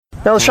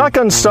Now, the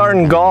shotgun start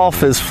in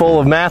golf is full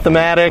of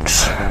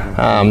mathematics.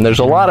 There's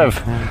a lot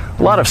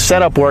of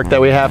setup work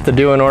that we have to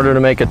do in order to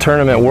make a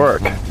tournament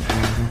work.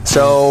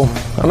 So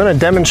I'm going to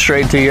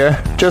demonstrate to you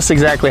just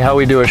exactly how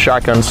we do a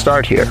shotgun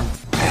start here.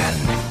 And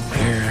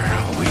here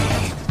we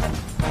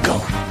go.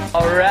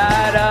 All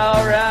right,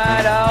 all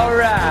right, all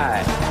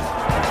right.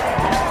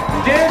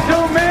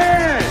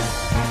 Gentlemen,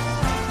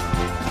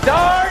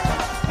 start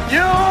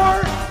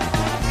your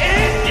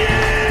engine!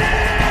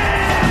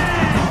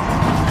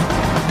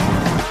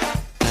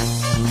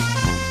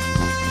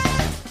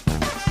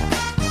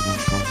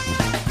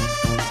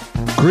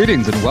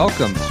 Greetings and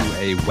welcome to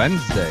a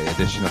Wednesday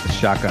edition of the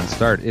Shotgun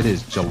Start. It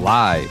is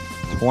July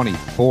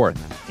 24th.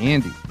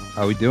 Andy,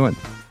 how are we doing?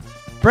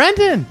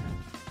 Brendan,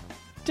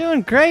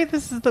 doing great.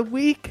 This is the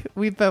week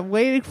we've been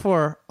waiting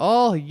for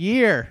all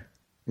year.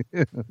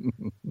 The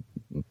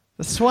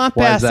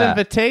Swampass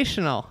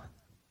Invitational.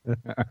 The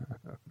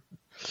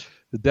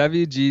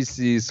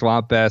WGC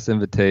Swampass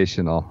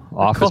Invitational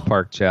Office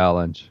Park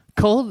Challenge.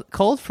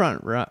 Cold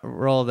front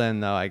rolled in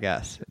though, I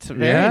guess. It's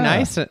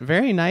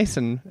very nice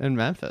in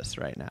Memphis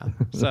right now.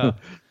 So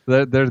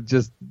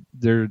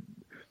they're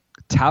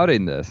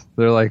touting this.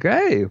 They're like,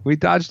 hey, we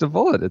dodged a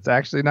bullet. It's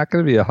actually not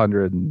going to be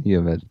 100 and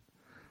humid.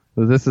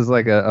 So this is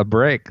like a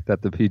break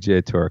that the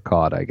PGA Tour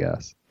caught, I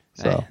guess.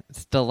 So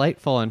it's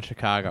delightful in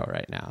Chicago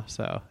right now.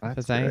 So if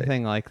it's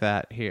anything like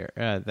that here,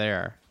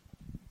 there.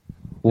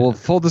 Well,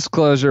 full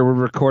disclosure, we're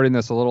recording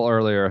this a little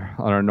earlier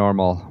on our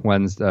normal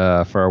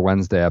Wednesday for our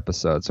Wednesday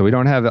episode, so we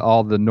don't have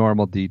all the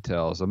normal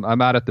details.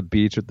 I'm out at the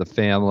beach with the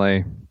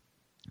family,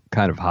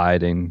 kind of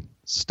hiding,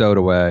 stowed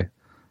away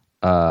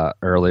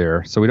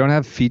earlier, so we don't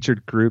have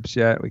featured groups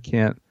yet. We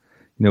can't,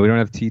 we don't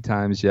have tee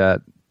times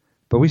yet,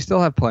 but we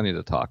still have plenty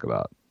to talk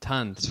about.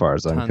 Tons, as far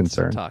as I'm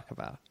concerned. To talk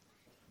about.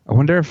 I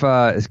wonder if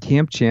is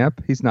Camp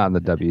Champ? He's not in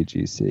the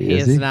WGC. He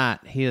is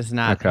not. He is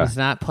not. Okay. He's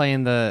not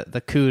playing the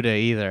CUDA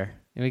either.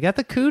 And we got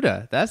the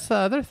CUDA. That's the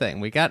other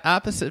thing. We got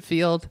opposite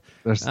field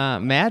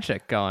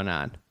magic going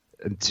on.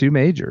 And two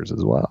majors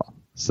as well.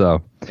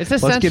 So it's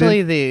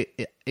essentially the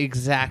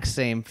exact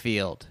same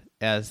field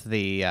as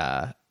the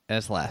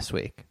as last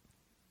week.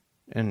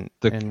 In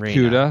Reno.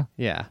 CUDA?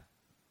 Yeah.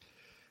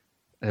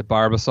 At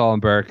Barbasol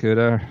and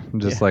Barracuda.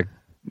 Just like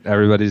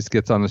everybody just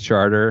gets on the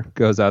charter,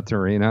 goes out to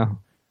Reno.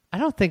 I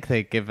don't think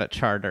they give a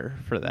charter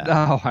for that.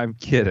 No, I'm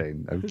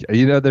kidding.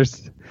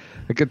 There's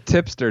like a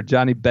tipster,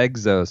 Johnny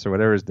Begzos or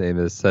whatever his name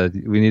is,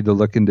 said we need to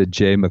look into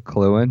Jay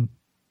McLuhan,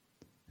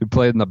 who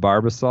played in the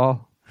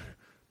Barbasol.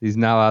 He's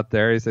now out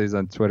there. He says he's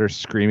on Twitter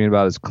screaming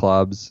about his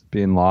clubs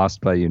being lost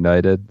by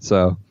United.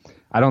 So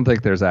I don't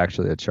think there's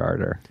actually a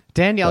charter.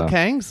 Danielle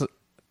Kang's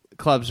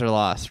clubs are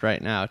lost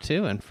right now,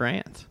 too, in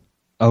France.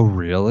 Oh,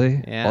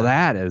 really? Yeah. Well,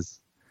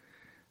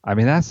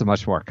 that's a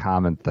much more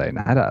common thing.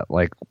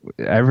 Like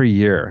every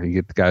year, you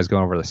get the guys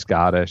going over the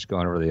Scottish,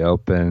 going over the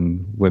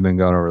Open, women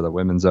going over the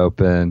Women's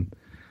Open.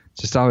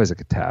 It's just always a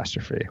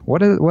catastrophe.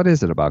 What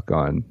is it about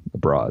going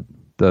abroad,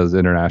 those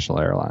international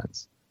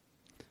airlines?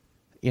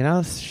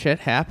 Shit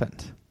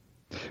happened.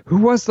 Who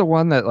was the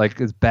one that like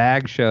his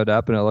bag showed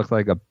up and it looked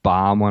like a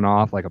bomb went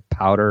off, like a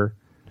powder?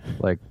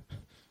 Like,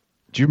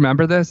 do you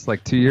remember this?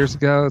 Like 2 years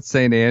ago,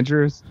 St.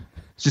 Andrews,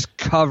 just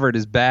covered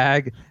his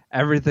bag.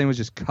 Everything was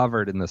just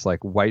covered in this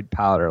like white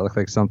powder. It looked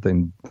like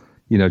something,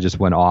 just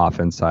went off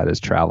inside his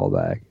travel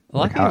bag.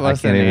 Lucky it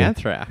wasn't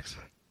anthrax.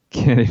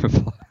 Can't even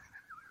play.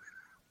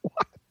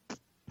 What?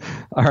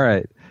 All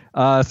right.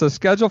 So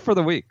schedule for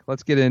the week.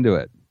 Let's get into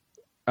it.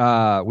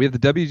 We have the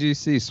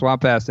WGC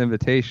Swampass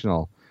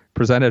Invitational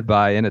presented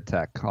by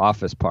Initech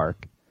Office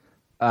Park.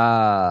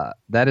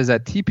 That is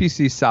at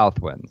TPC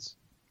Southwinds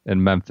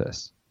in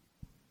Memphis.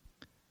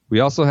 We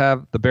also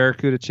have the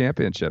Barracuda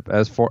Championship,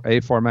 as for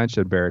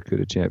aforementioned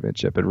Barracuda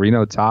Championship at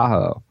Reno,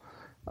 Tahoe.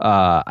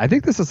 I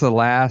think this is the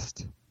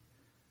last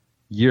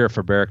year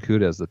for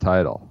Barracuda as the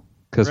title.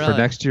 Because for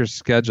next year's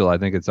schedule, I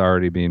think it's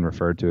already being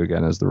referred to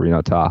again as the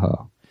Reno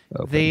Tahoe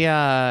Open.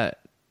 I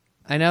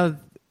know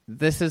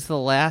this is the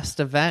last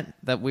event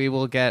that we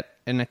will get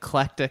an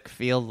eclectic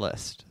field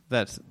list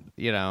that's,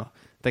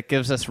 that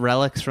gives us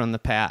relics from the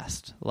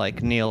past,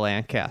 like Neil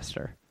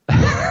Lancaster.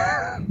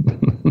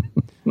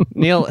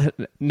 Neil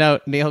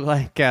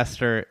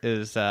Lancaster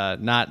is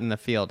not in the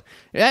field.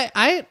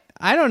 I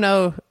don't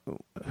know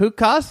who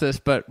caused this,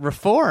 but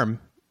reform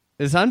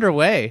is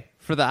underway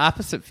for the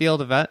opposite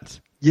field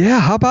events.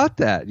 Yeah, how about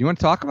that? You want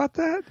to talk about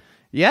that?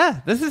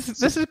 Yeah, this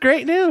is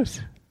great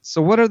news.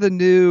 So what are the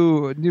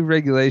new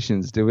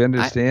regulations? Do we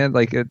understand?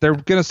 They're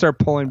going to start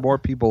pulling more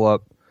people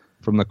up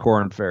from the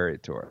Korn Ferry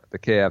tour, the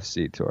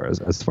KFC tour,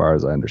 as far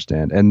as I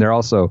understand. And they're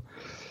also,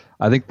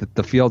 I think that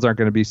the fields aren't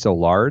going to be so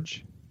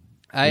large.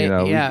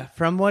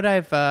 From what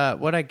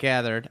I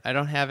gathered, I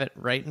don't have it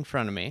right in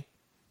front of me,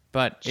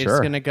 but it's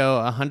going to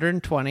go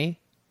 120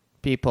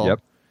 people.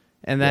 Yep.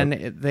 And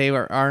then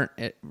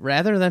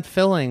rather than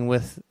filling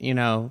with,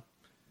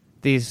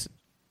 these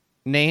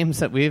names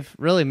that we've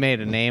really made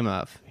a name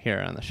of here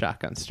on the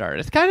Shotgun Start.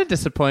 It's kind of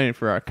disappointing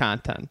for our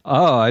content.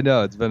 Oh, I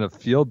know. It's been a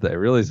field day,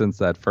 really, since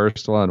that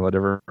first one,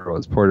 whatever it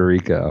was, Puerto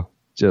Rico.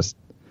 Just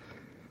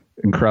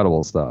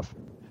incredible stuff.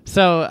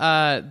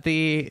 So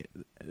they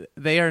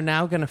are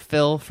now going to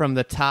fill from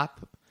the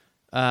top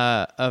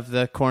of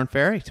the Korn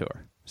Ferry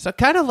Tour. So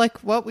kind of like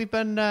what we've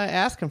been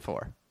asking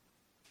for.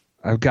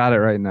 I've got it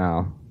right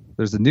now.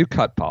 There's a new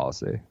cut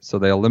policy, so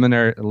they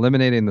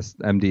eliminating the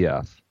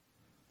MDF,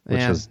 which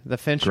is the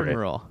Fincham great.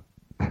 rule.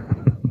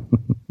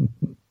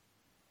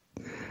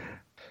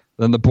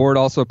 Then the board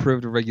also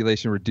approved a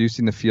regulation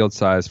reducing the field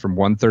size from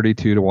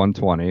 132 to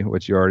 120,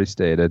 which you already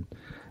stated,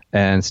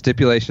 and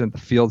stipulation that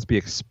the fields be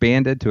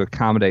expanded to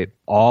accommodate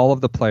all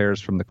of the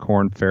players from the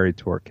Korn Ferry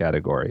Tour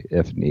category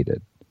if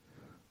needed.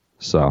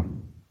 So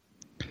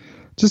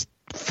just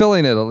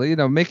filling it,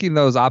 making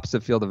those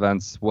opposite field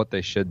events what they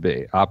should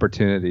be,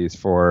 opportunities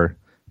for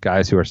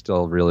guys who are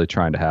still really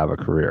trying to have a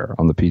career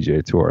on the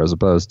PGA Tour, as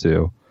opposed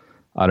to,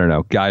 I don't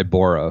know, Guy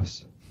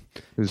Boros,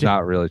 who's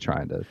not really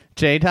trying to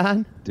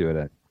J-Don? do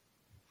it.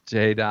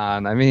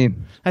 J-Don,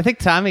 I think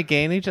Tommy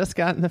Gainey just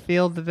got in the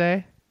field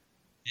today.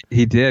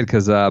 He did,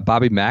 because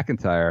Bobby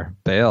McIntyre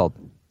bailed.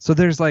 So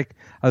there's I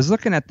was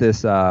looking at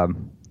this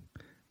CUDA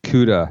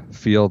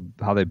field,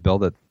 how they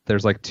build it.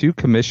 There's 2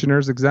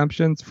 commissioners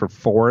exemptions for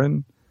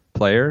foreign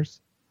players.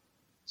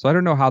 So I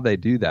don't know how they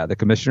do that. The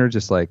commissioner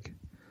just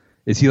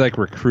is he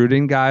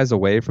recruiting guys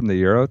away from the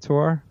Euro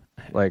Tour?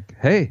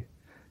 Hey,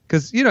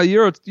 because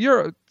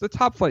the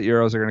top flight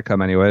Euros are going to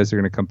come anyways. They're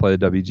going to come play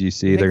the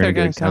WGC. They're going to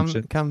get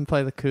exemption. Come and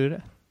play the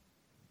CUDA.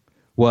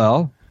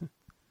 Well,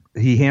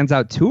 he hands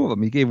out 2 of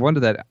them. He gave one to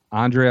that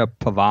Andrea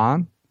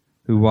Pavon,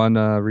 who won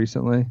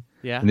recently.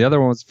 Yeah. And the other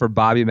one was for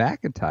Bobby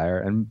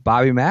McIntyre, and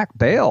Bobby Mack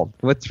bailed.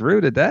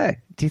 Withdrew today.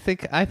 Do you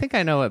think? I think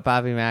I know what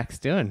Bobby Mack's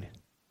doing.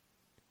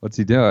 What's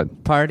he doing?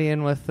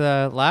 Partying with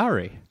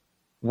Lowry.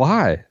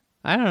 Why?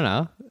 I don't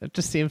know. It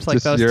just seems like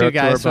Just those Euro 2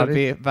 guys Tour would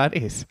be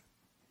buddies.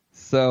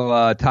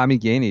 So Tommy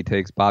Gainey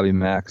takes Bobby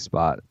Mack's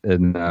spot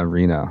in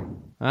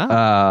Reno.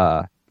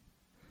 Oh.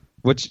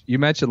 Which you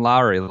mentioned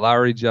Lowry.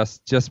 Lowry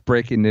just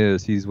breaking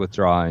news. He's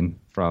withdrawing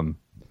from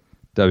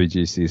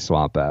WGC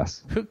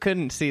Swampass. Who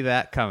couldn't see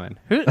that coming?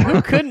 Who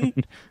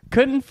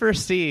couldn't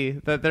foresee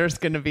that there's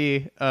going to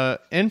be an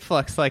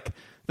influx?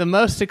 The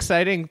most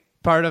exciting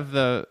part of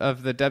the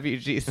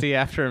WGC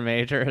after a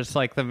major is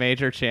the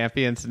major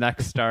champions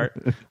next start.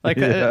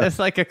 It's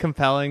a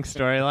compelling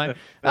storyline.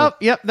 Oh,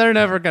 yep, they're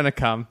never going to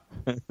come.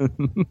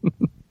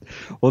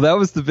 Well, that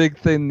was the big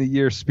thing the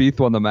year Spieth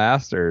won the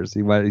Masters.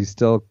 He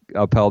still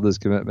upheld his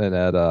commitment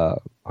at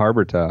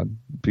Harbortown.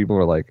 People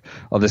were like,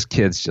 "Oh, this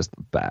kid's just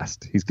the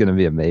best. He's going to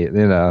be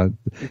amazing."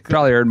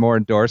 Probably earned more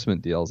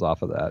endorsement deals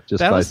off of that.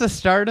 That was the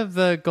start of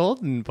the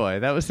Golden Boy.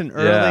 That was an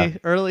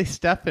early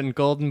step in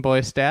Golden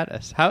Boy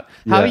status. How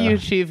you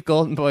achieve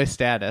Golden Boy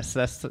status?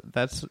 That's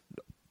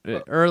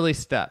an early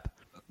step.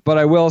 But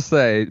I will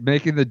say,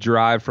 making the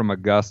drive from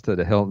Augusta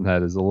to Hilton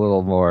Head is a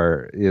little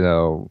more,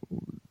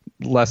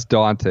 less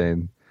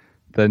daunting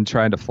than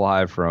trying to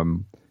fly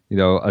from,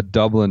 a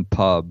Dublin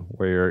pub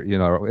where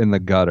you're, in the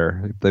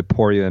gutter. They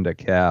pour you into a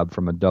cab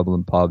from a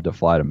Dublin pub to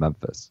fly to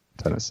Memphis,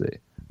 Tennessee.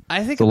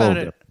 I think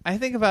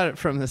about it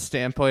from the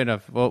standpoint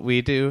of what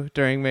we do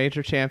during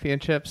major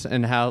championships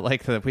and how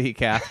the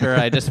week after,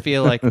 I just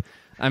feel like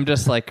I'm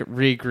just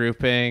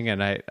regrouping,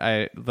 and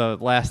I the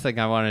last thing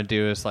I want to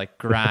do is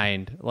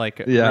grind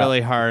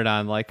really hard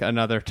on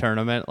another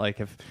tournament,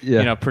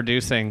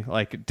 producing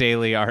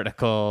daily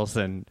articles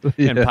and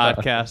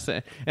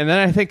podcasts, and then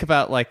I think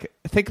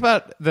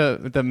about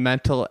the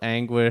mental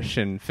anguish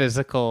and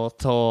physical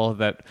toll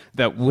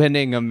that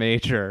winning a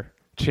major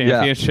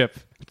championship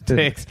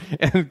takes,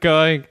 and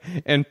going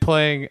and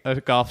playing a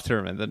golf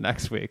tournament the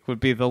next week would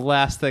be the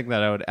last thing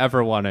that I would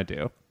ever want to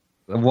do.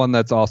 One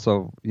that's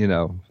also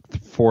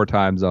 4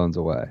 time zones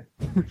away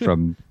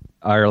from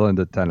Ireland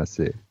to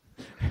Tennessee.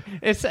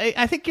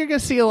 I think you're going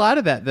to see a lot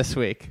of that this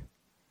week.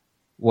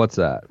 What's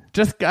that?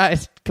 Just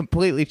guys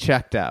completely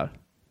checked out.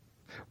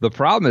 The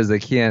problem is they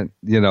can't,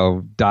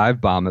 dive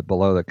bomb it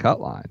below the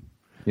cut line.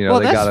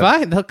 That's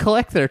fine. They'll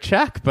collect their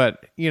check,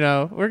 but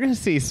we're going to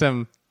see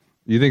some.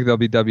 You think there'll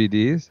be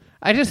WDs?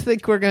 I just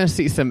think we're going to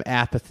see some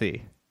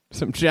apathy,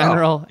 some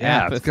general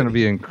apathy. It's going to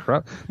be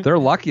incredible. They're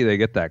lucky they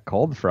get that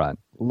cold front.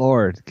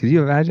 Lord, could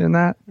you imagine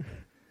that?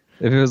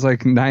 If it was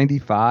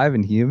 95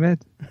 and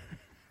humid?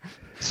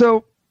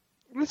 So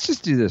let's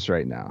just do this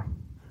right now.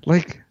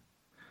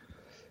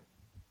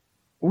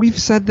 We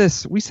said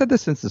this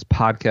since this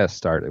podcast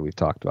started. We've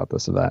talked about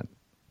this event.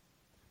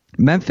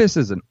 Memphis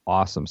is an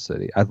awesome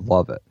city. I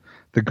love it.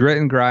 The Grit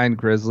and Grind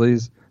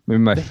Grizzlies,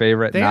 maybe my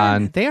favorite they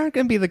aren't going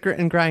to be the Grit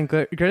and Grind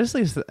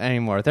Grizzlies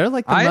anymore. They're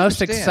the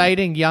most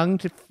exciting young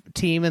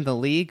team in the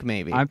league,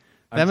 maybe. Them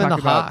and the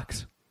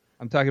Hawks.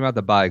 I'm talking about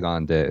the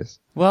bygone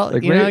days. Well,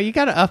 you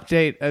got to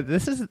update.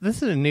 This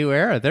is a new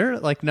era. They're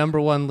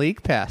number 1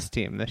 league pass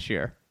team this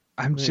year.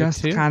 I'm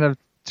just kind of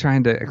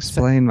trying to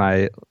explain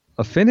my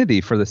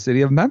affinity for the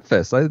city of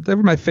Memphis. They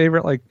were my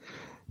favorite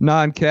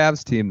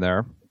non-Cavs team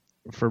there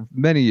for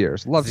many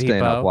years. Love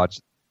staying up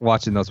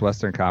watching those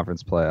Western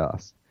Conference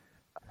playoffs.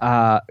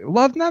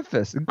 Love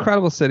Memphis.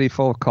 Incredible city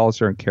full of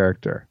culture and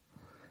character.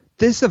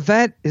 this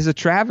event is a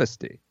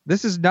travesty.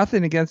 This is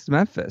nothing against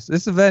Memphis.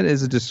 This event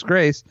is a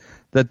disgrace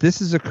that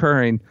this is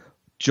occurring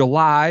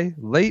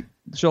late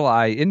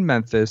July in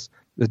Memphis,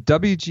 the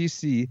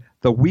WGC,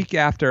 the week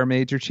after a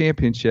major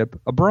championship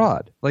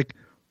abroad. Like,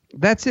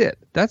 that's it.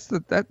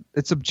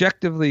 It's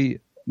objectively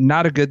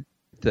not a good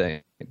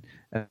thing. And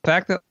the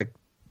fact that like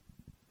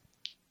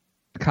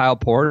Kyle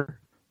Porter,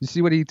 you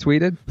see what he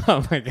tweeted?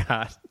 Oh my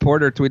God.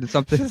 Porter tweeted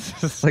something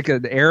like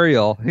an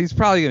aerial. He's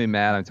probably going to be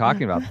mad I'm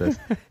talking about this.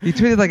 He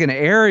tweeted like an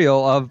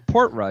aerial of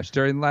Portrush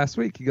during last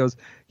week. He goes,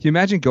 can you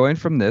imagine going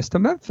from this to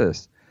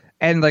Memphis?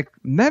 And like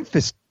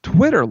Memphis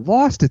Twitter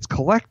lost its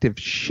collective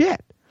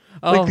shit.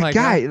 Oh like, my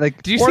guy, God.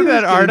 Like, do you see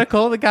that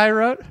article the guy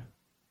wrote?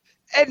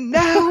 And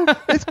now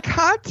it's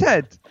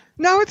content.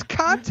 Now it's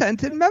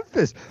content in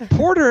Memphis.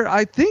 Porter,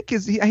 I think,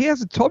 he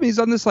hasn't told me he's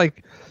on this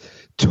like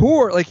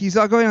tour. Like he's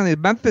going on the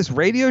Memphis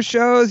radio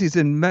shows. He's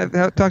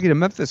talking to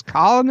Memphis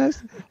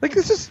columnists. Like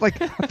this is like,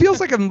 it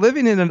feels like I'm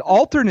living in an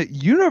alternate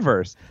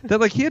universe that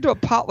like he had to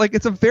like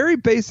it's a very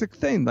basic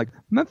thing. Like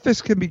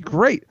Memphis can be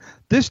great.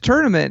 This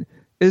tournament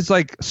is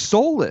like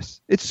soulless.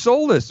 It's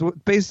soulless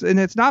based, and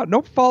it's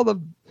no fault of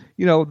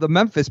the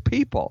Memphis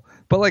people.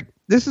 But like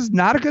this is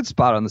not a good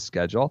spot on the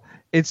schedule.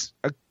 It's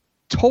a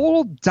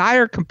total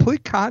dire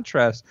complete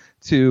contrast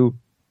to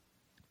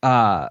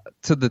the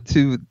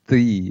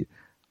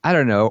I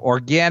don't know,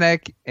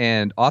 organic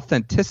and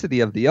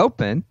authenticity of the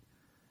Open.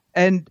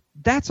 And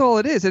that's all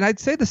it is. And I'd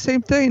say the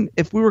same thing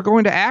if we were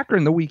going to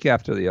Akron the week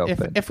after the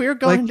Open. If we were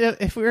going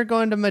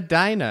to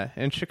Medina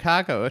in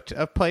Chicago,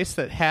 a place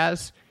that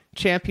has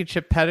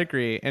championship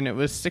pedigree, and it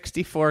was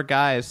 64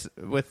 guys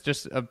with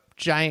just a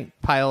giant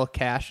pile of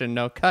cash and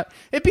no cut,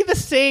 it'd be the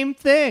same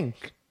thing.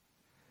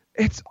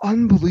 It's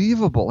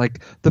unbelievable.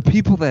 Like the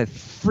people that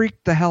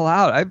freaked the hell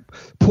out.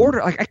 Porter,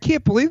 like I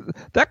can't believe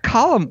that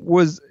column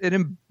was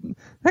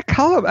that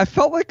column. I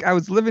felt like I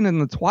was living in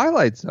the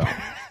Twilight Zone.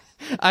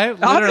 I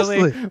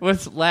literally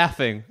was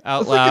laughing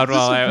out loud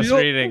while I was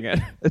reading it.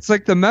 It's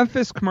like the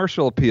Memphis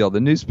Commercial Appeal,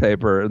 the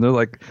newspaper, and they're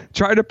like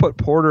trying to put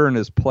Porter in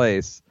his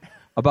place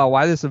about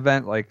why this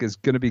event like is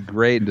going to be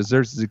great and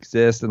deserves to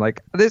exist, and like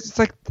this, it's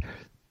like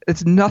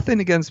it's nothing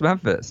against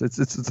Memphis.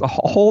 It's a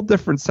whole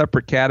different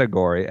separate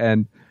category,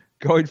 and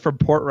going from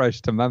Portrush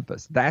to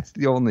Memphis, that's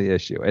the only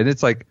issue. And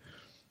it's like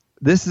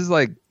this is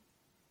like,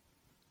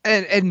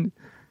 and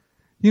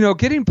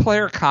getting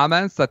player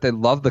comments that they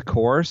love the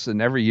course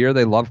and every year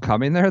they love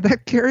coming there,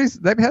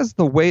 that has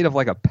the weight of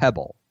like a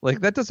pebble.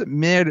 Like that doesn't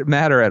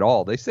matter at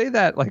all. They say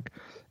that like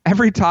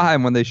every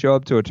time when they show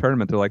up to a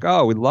tournament, they're like,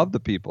 oh, we love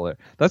the people there.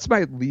 That's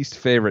my least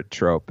favorite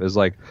trope is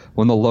like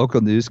when the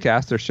local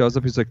newscaster shows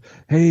up, he's like,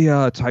 hey,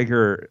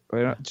 Tiger,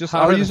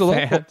 I'll use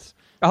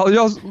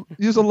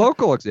a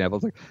local example.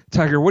 It's like,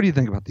 Tiger, what do you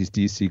think about these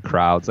DC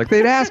crowds? Like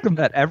they'd ask him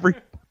that every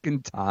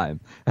fucking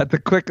time at the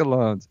Quicken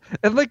Loans.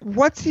 And like,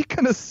 what's he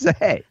going to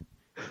say?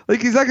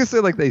 Like, he's not going to say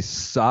like they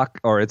suck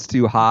or it's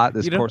too hot.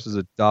 This course is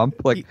a dump.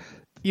 Like,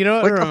 you know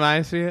what like, it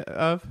reminds me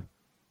of?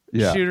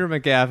 Yeah. Shooter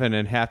McGavin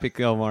and Happy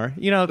Gilmore.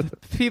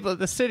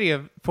 The city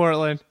of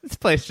Portland, this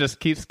place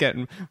just keeps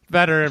getting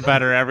better and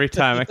better every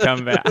time I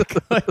come back.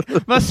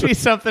 Like, must be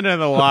something in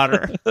the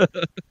water.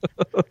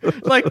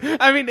 Like,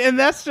 I mean, and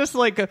that's just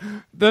like,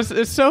 this.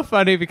 It's so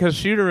funny because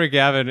Shooter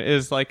McGavin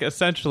is like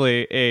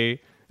essentially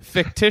a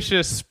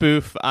fictitious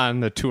spoof on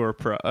the tour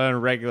pro,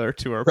 regular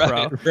tour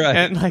pro,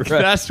 and like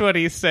that's what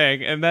he's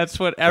saying, and that's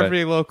what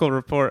every local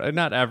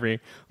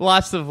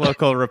lots of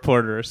local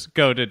reporters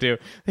go to do.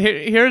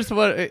 Here's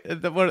what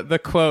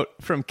the quote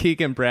from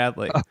Keegan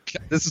Bradley.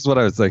 Okay. This is what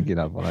I was thinking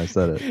of when I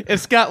said it.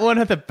 It's got one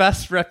of the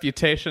best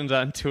reputations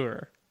on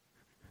tour.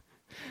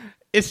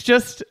 It's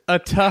just a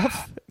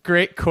tough,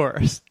 great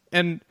course,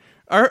 and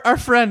our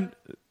friend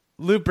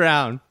Lou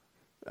Brown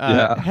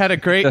had a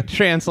great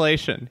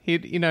translation. He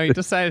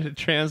decided to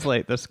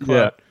translate this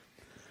quote.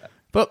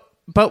 Yeah.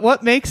 But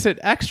what makes it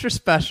extra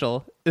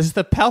special is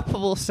the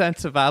palpable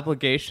sense of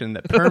obligation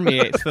that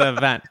permeates the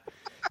event,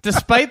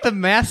 despite the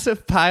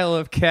massive pile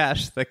of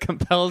cash that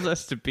compels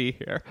us to be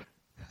here.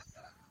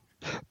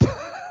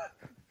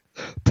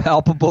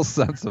 Palpable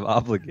sense of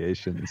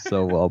obligation is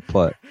so well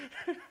put.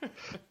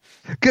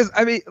 Because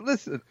I mean,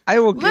 listen, I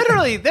will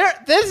literally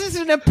this is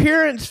an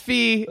appearance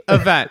fee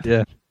event.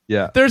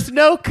 Yeah. There's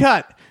no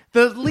cut.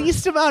 The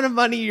least amount of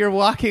money you're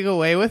walking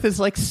away with is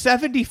like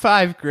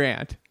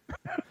 $75,000.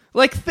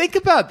 Like, think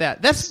about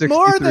that. That's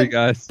more than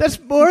guys. That's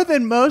more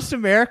than most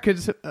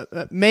Americans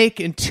make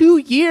in 2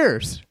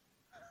 years.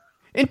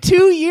 In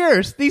 2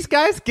 years, these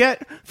guys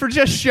get for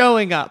just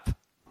showing up.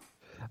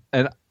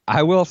 And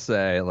I will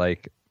say,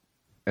 like,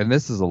 and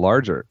this is a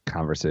larger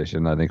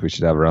conversation I think we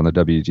should have around the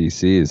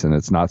WGCs, and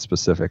it's not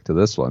specific to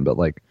this one, but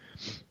like,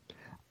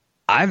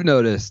 I've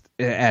noticed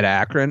at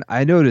Akron,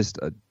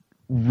 a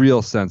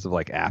real sense of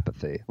like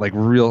apathy, like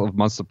real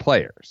amongst the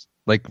players,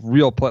 like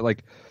real play.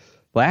 Like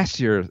last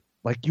year,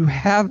 like you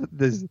have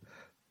this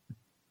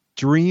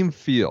dream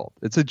field.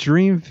 It's a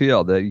dream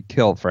field that you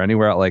kill for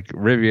anywhere like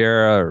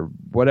Riviera or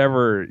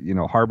whatever,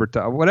 Harbor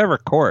Town, whatever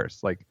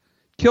course, like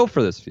kill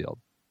for this field.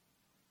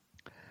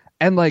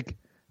 And like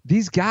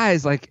these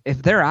guys, like,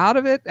 if they're out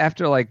of it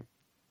after like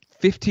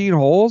 15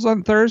 holes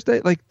on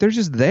Thursday, like, they're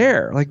just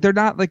there. Like, they're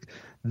not like,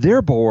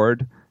 they're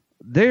bored.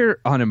 They're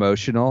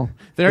unemotional.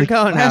 They're like,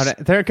 going out.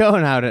 They're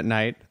going out at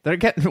night. They're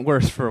getting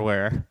worse for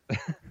wear.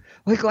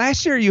 Like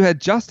last year, you had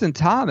Justin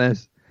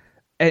Thomas.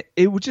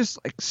 It was just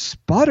like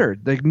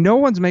sputtered. Like no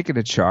one's making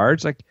a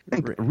charge. Like I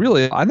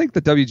think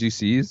the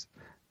WGCs,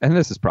 and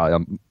this is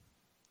probably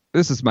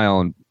this is my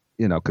own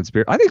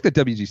conspiracy. I think the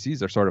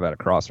WGCs are sort of at a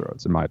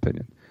crossroads, in my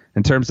opinion,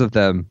 in terms of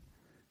them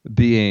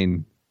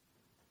being,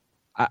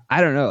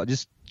 I don't know,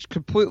 just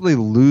completely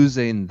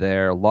losing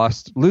their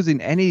lust,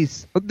 losing any.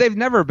 They've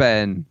never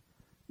been,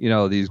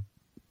 these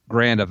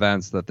grand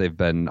events that they've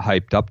been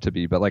hyped up to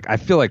be. But like I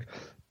feel like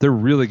they're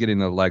really getting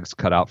their legs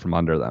cut out from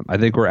under them. I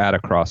think we're at a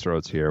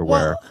crossroads here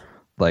where,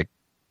 like,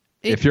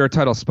 if you're a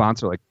title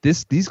sponsor, like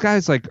these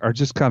guys like are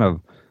just kind of,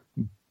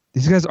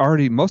 these guys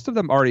already, most of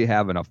them already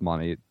have enough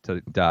money to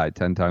die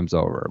 10 times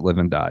over, live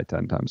and die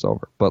 10 times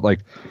over. But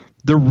like,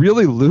 they're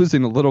really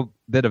losing a little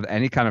bit of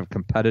any kind of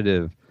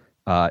competitive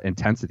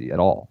intensity at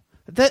all.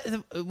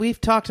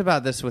 We've talked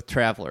about this with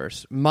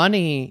travelers.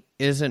 Money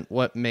isn't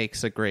what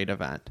makes a great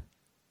event.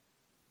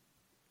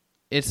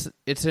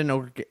 It's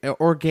an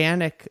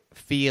organic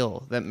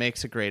feel that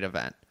makes a great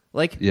event.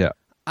 Like,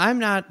 I'm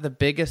not the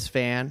biggest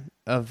fan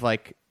of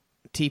like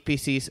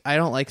TPCs. I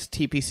don't like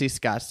TPC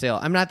Scottsdale.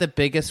 I'm not the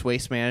biggest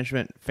Waste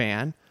Management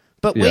fan,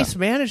 but Waste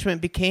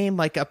Management became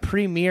like a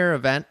premier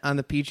event on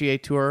the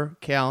PGA Tour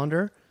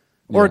calendar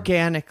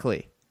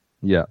organically.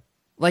 Yeah.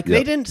 Like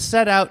they didn't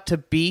set out to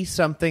be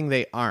something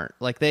they aren't.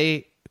 Like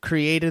they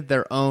created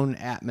their own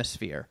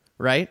atmosphere.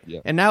 Right?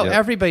 Yep. And now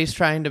everybody's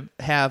trying to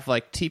have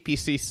like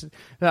TPC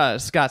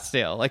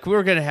Scottsdale. Like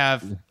we're going to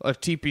have a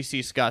TPC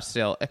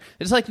Scottsdale.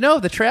 It's like, no,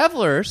 the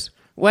travelers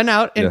went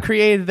out and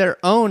created their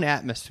own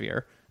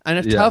atmosphere on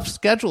a tough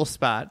schedule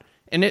spot.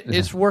 And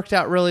it's worked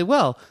out really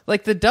well.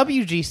 Like the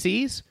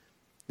WGCs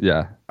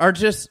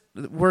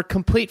were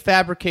complete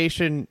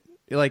fabrication,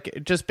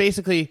 like just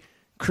basically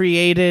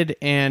created.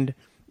 And,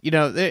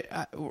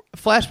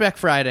 Flashback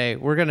Friday,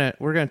 we're going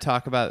to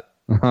talk about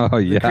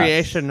the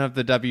creation of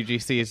the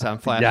WGCs on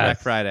Flashback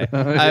Friday.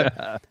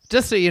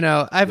 Just so you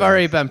know, I've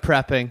already been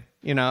prepping.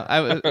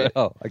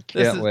 I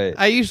can't wait.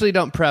 I usually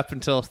don't prep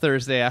until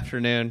Thursday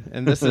afternoon,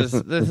 and this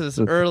is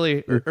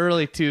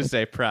early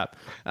Tuesday prep.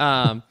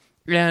 And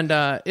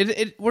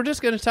we're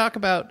just going to talk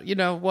about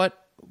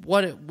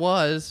what it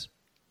was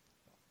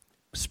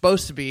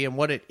supposed to be and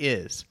what it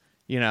is.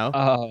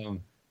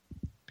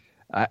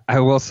 I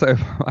will say,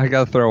 I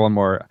got to throw one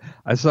more.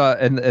 I saw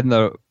in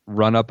the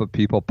run-up of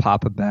people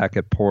popping back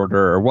at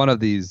Porter or one of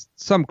these,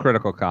 some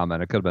critical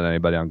comment. It could have been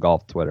anybody on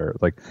golf Twitter.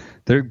 Like,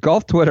 their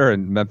golf Twitter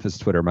and Memphis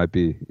Twitter might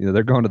be,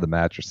 they're going to the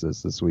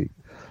mattresses this week.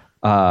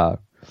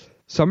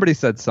 Somebody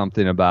said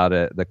something about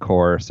it, the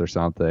course or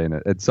something,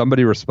 and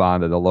somebody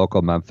responded, a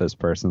local Memphis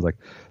person's like,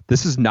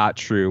 this is not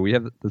true.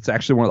 It's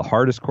actually one of the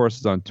hardest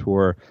courses on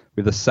tour.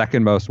 We have the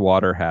second most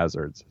water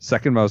hazards,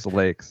 second most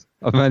lakes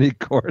of any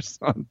course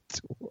on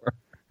tour.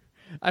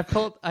 I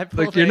pulled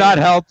like, you're not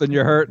helping,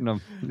 you're hurting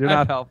them. You're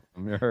not helping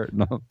them, you're hurting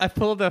them. I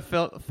pulled a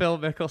Phil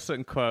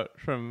Mickelson quote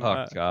from.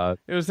 Oh God!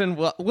 It was in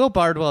Will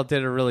Bardwell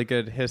did a really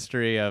good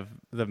history of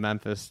the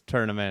Memphis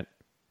tournament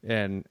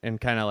and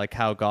kind of like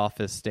how golf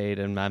has stayed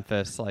in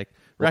Memphis. Like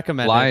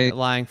recommended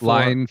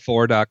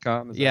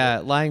line4.com. Yeah,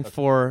 line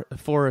 4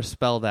 is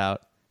spelled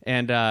out.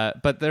 And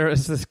but there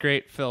was this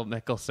great Phil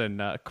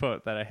Mickelson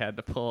quote that I had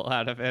to pull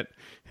out of it.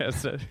 It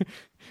said,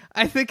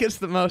 I think it's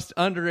the most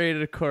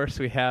underrated course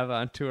we have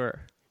on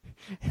tour.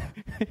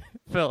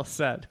 Phil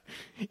said,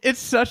 it's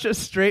such a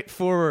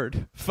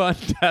straightforward, fun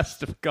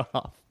test of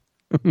golf.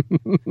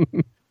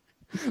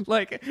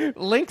 Like,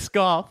 links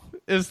golf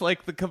is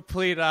like the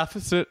complete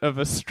opposite of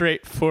a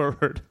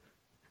straightforward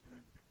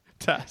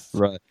test.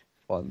 Right.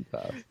 Fun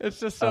test. It's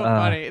just so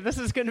funny. This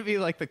is going to be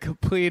like the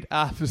complete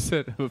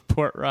opposite of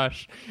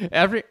Portrush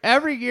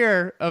every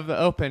year of the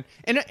Open.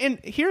 And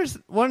here's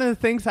one of the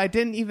things I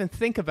didn't even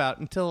think about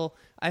until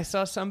I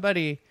saw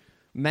somebody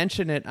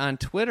mention it on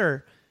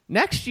Twitter.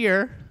 Next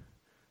year,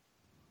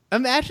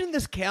 imagine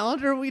this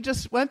calendar we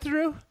just went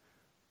through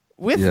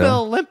with the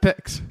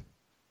Olympics.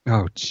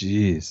 Oh,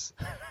 jeez.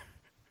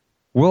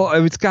 Well,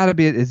 it's got to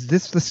be. Is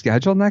this the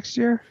schedule next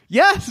year?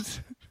 Yes.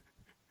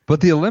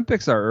 But the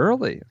Olympics are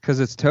early because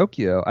it's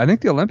Tokyo. I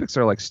think the Olympics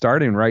are like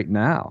starting right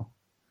now.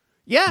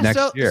 Yeah,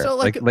 next year, so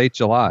like late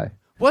July.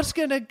 What's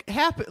going to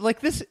happen? Like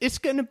this, it's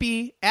going to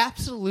be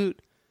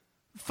absolute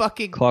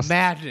fucking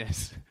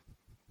madness.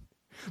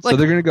 So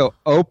they're going to go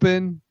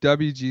Open,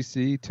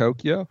 WGC,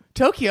 Tokyo,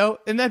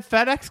 and then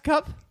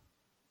FedExCup.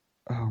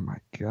 Oh my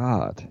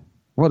God!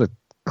 What a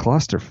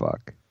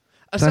clusterfuck!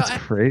 That's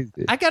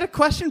crazy. I got a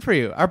question for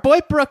you. Our boy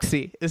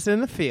Brooksy is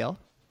in the field.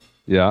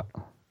 Yeah.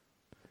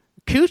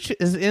 Cooch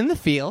is in the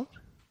field.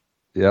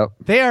 Yep.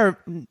 They are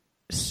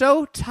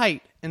so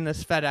tight in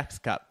this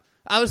FedExCup.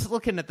 I was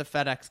looking at the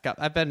FedExCup.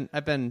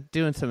 I've been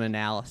doing some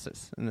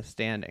analysis in the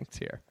standings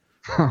here.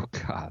 Oh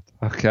God.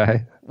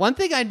 Okay. One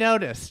thing I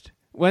noticed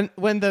when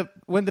the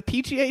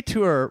PGA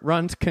Tour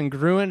runs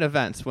congruent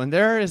events, when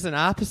there is an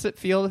opposite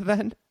field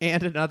event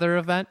and another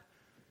event,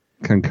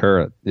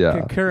 concurrent.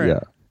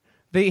 The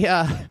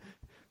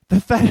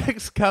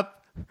FedEx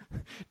Cup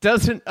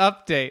doesn't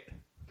update.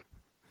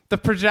 The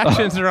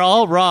projections are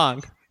all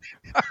wrong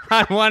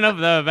on one of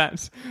the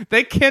events.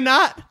 They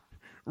cannot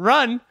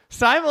run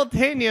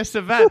simultaneous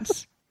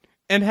events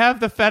and have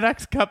the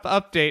FedEx Cup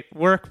update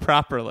work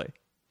properly.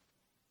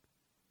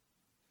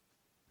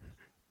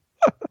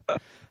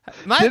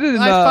 My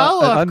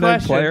follow-up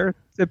question. Player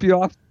tip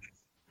you off?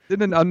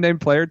 Didn't an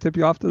unnamed player tip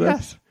you off to this?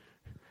 Yes.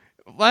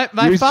 My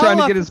he was trying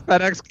to get his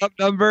FedEx Cup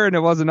number, and it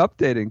wasn't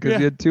updating because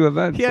he had 2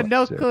 events. He had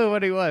no clue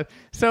what he was.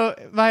 So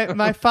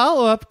my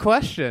follow-up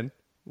question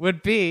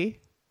would be,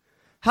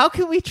 how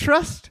can we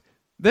trust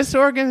this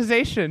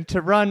organization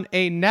to run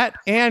a net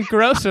and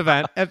gross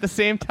event at the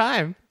same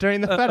time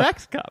during the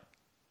FedEx Cup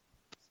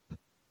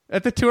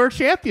at the Tour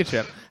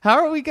Championship?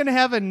 How are we going to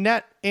have a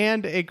net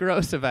and a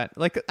gross event?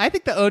 Like, I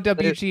think the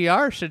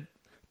OWGR should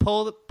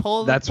pull the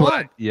That's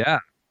plug. Yeah.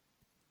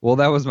 Well,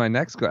 that was my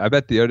next question. I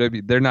bet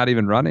they're not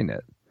even running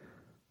it.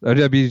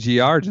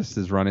 OWGR just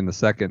is running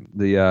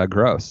the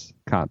gross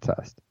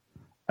contest.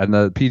 And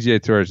the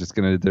PGA Tour is just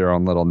going to do their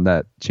own little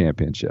net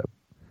championship.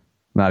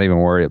 Not even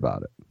worry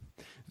about it.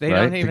 They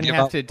don't even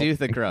have to do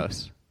the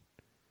gross.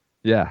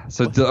 Yeah.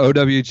 So the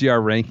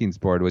OWGR rankings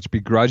board, which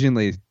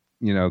begrudgingly,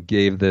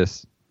 gave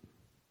this,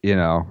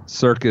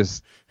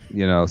 circus,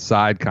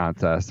 side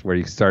contest where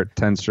you start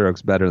 10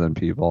 strokes better than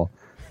people,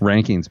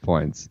 rankings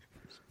points.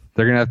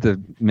 They're going to have to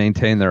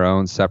maintain their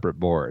own separate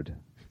board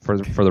for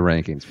the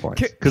rankings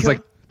points. Because,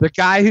 the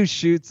guy who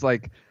shoots,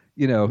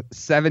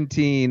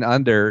 17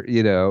 under,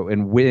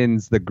 and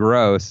wins the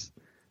gross,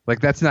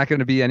 that's not going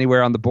to be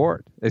anywhere on the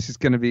board. It's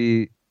just going to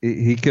be,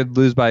 he could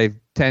lose by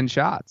 10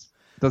 shots.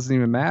 Doesn't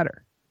even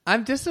matter.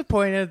 I'm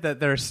disappointed that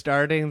they're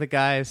starting the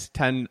guys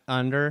 10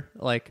 under,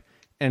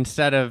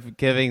 instead of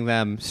giving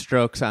them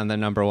strokes on the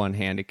number 1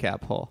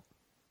 handicap hole.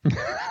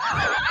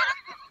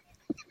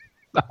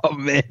 Oh,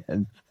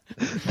 man.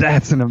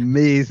 That's an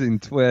amazing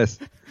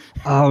twist.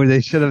 Oh,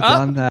 they should have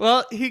done that.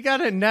 Well, he got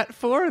a net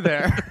 4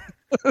 there.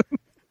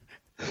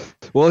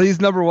 Well, he's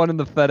number 1 in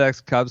the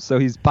FedEx Cup, so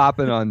he's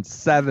popping on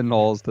 7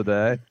 holes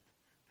today.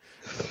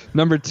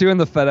 Number 2 in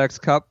the FedEx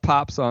Cup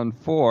pops on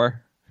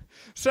 4.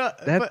 So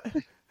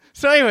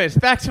anyways,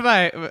 back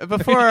to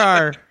before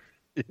our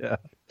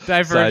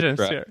divergence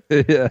here.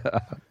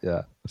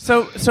 Yeah.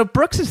 So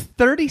Brooks is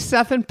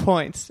 37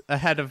 points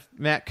ahead of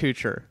Matt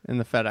Kuchar in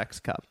the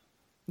FedEx Cup.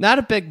 Not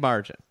a big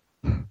margin.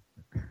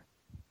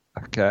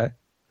 Okay.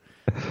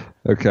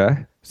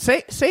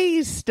 Say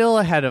he's still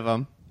ahead of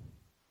him.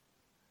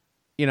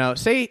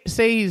 Say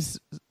he's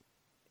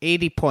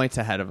 80 points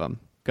ahead of him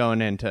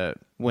going into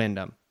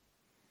Wyndham.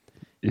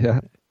 Yeah.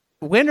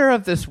 Winner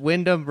of this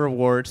Wyndham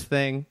rewards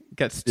thing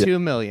gets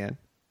 $2 million.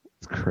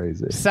 It's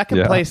crazy.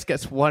 Second place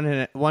gets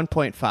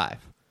 1.5.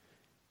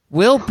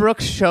 Will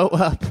Brooks show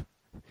up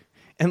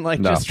and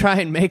just try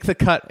and make the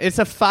cut? It's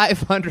a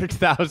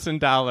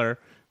 $500,000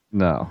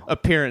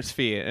 appearance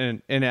fee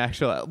in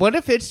actual. What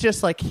if it's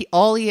just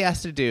all he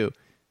has to do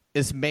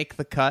is make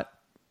the cut?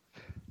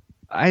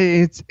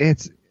 It's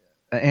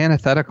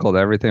antithetical to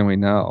everything we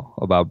know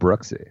about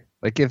Brooksy.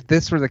 If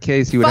this were the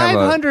case, he would have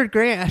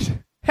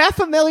 $500,000,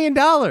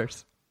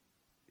 $500,000.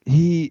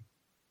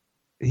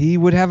 He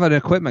would have an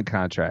equipment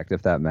contract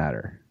if that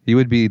mattered. He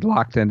would be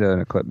locked into an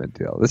equipment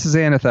deal. This is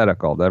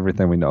antithetical to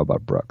everything we know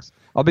about Brooks.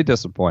 I'll be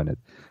disappointed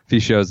if he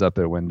shows up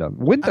at Wyndham.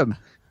 Wyndham,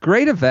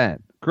 great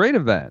event.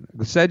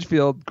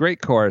 Sedgefield,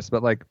 great course,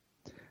 but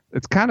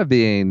it's kind of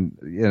being,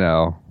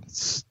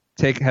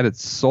 had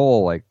its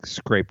soul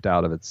scraped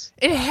out of its.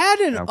 It had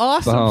an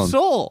awesome bone.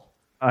 Soul.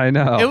 I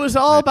know. It was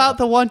all about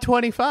the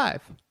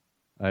 125.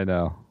 I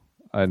know.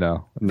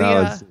 No,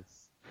 it's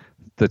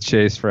the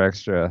chase for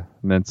extra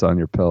mints on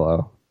your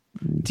pillow.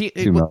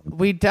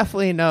 We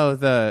definitely know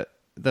the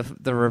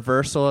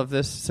reversal of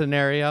this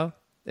scenario.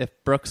 If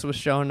Brooks was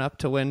showing up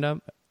to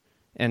Wyndham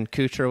and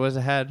Kuchar was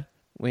ahead,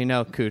 we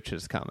know Kuch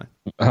is coming.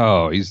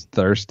 Oh, he's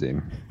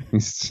thirsting.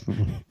 He's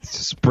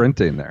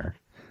sprinting there.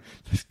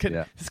 This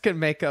could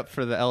make up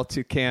for the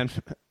L2 can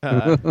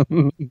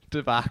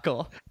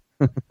debacle.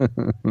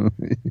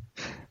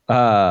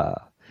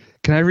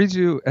 Can I read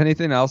you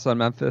anything else on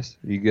Memphis?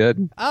 You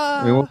good?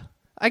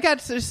 I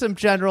got just some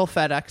general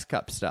FedEx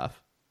Cup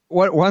stuff.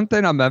 One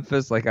thing on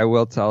Memphis, I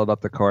will tell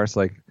about the course,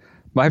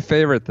 my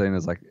favorite thing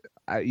is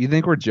you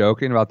think we're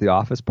joking about the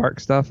office park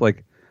stuff?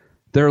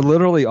 There are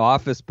literally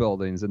office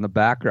buildings in the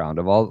background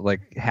of all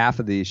half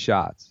of these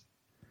shots.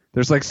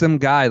 There's some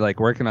guy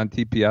working on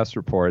TPS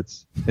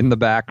reports in the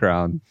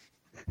background.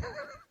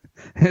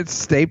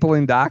 It's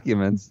stapling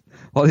documents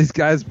while these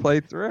guys play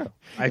through.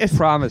 I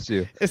promise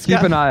you. Keep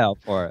an eye out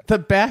for it. The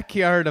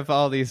backyard of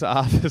all these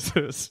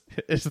offices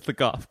is the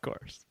golf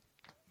course.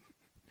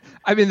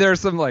 I mean, there are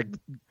some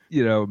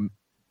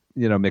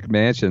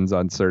McMansions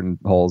on certain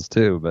holes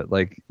too, but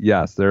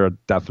yes, there are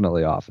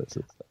definitely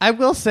offices. I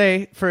will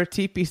say for a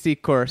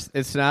TPC course,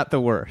 it's not the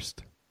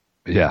worst.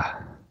 Yeah.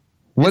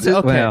 It's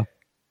okay. Well,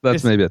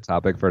 That's maybe a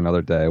topic for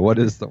another day. What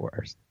is the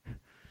worst?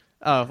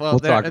 Oh well,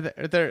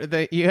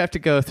 you have to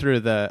go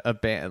through I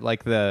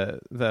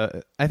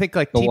think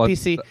like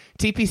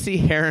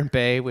TPC Heron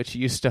Bay, which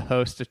used to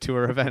host a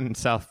tour event in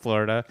South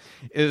Florida,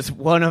 is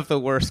one of the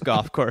worst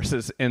golf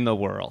courses in the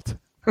world.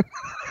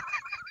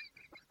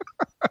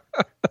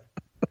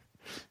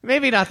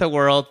 Maybe not the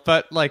world,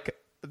 but like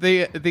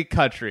the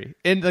country,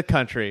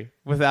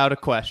 without a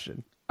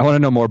question. I want to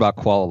know more about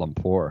Kuala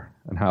Lumpur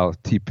and how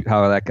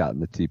that got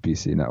in the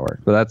TPC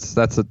network, but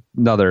that's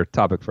another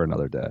topic for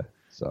another day.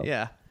 So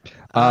yeah.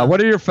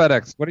 What are your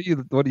FedEx? What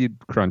are you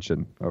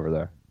crunching over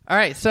there? All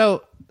right,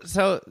 so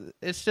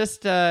it's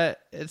just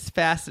it's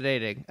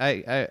fascinating.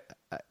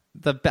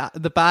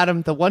 The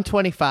bottom, the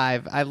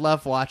 125. I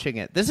love watching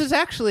it. This is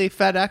actually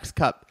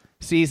FedExCup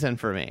season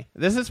for me.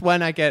 This is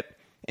when I get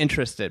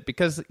interested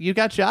because you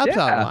got jobs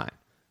on the line.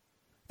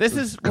 This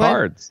is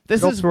cards.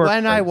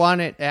 When I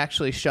want it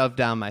actually shoved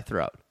down my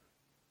throat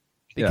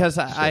because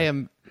I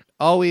am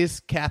always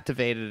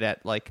captivated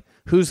at like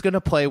who's going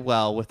to play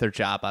well with their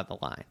job on the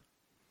line.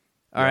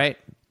 All right.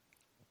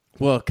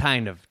 Well,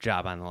 kind of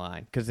job on the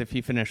line because if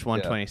you finish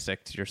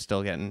 126, you're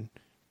still getting,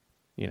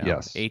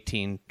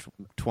 18,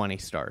 20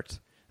 starts.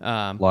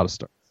 A lot of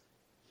starts.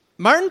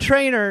 Martin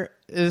Traynor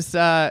is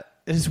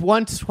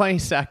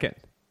 122nd.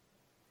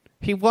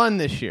 He won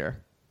this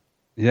year.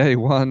 Yeah, he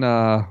won.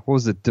 What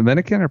was it,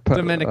 Dominican or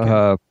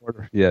Dominican?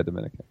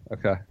 Dominican.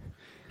 Okay.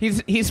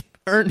 He's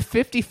earned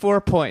 54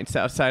 points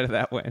outside of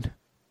that win.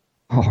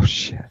 Oh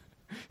shit.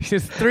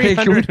 He's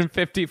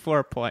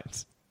 354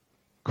 points.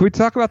 Can we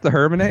talk about the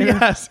Herminator?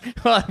 Yes.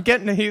 Well, I'm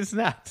getting to he's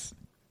next.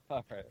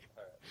 All right.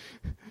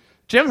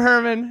 Jim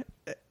Herman,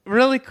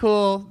 really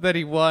cool that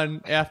he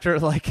won after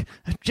like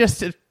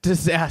just a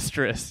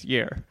disastrous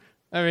year.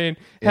 I mean,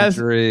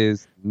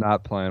 injuries,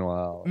 not playing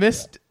well,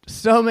 missed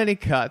so many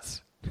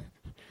cuts.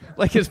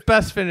 Like his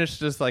best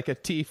finish is like a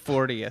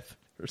T40th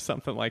or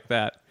something like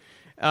that.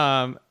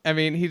 I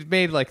mean, he's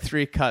made like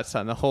 3 cuts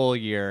on the whole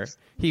year.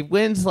 He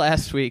wins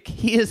last week.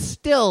 He is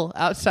still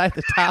outside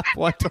the top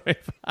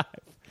 125.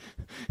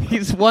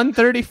 He's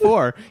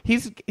 134.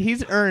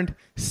 He's earned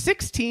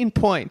 16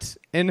 points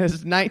in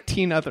his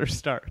 19 other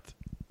starts.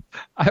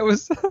 I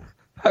was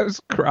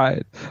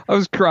crying. I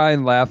was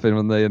crying laughing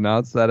when they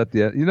announced that at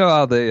the end. You know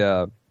how they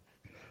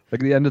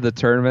like the end of the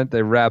tournament,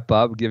 they wrap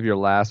up, give your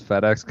last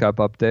FedExCup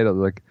update.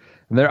 Like,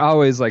 and they're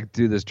always like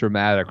do this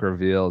dramatic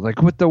reveal,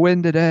 like with the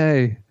win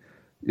today,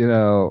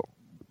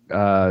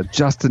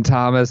 Justin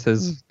Thomas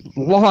has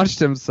launched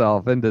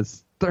himself into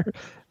third.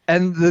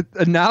 And the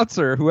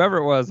announcer, whoever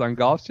it was on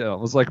Golf Channel,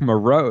 was like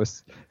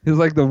morose. He was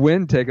like the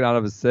wind taken out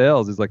of his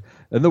sails. He's like,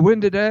 and the win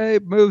today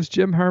moves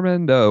Jim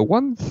Herman to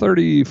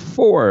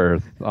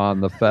 134th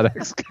on the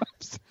FedEx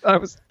Cups. I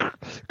was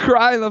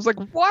crying. I was like,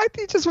 what?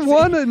 He just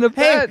won an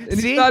event, and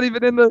he's not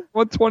even in the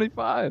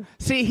 125.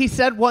 See, he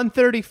said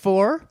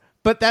 134,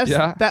 but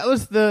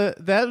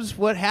that was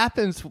what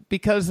happens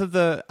because of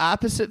the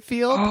opposite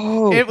field.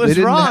 Oh, it was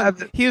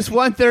wrong. He was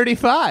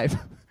 135.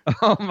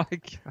 Oh my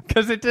god!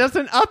 Because it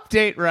doesn't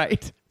update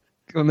right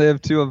when they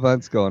have 2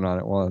 events going on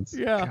at once.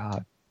 Yeah.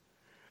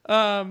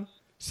 God.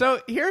 So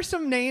here's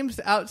some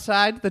names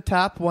outside the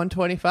top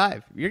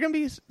 125. You're gonna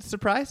be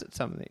surprised at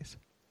some of these.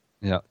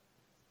 Yeah.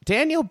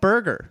 Daniel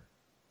Berger,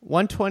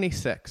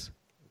 126.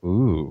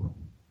 Ooh.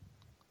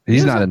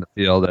 He's not in the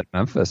field at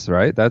Memphis,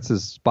 right? That's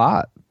his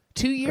spot.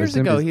 2 years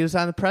ago, he was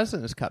on the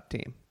President's Cup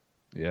team.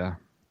 Yeah.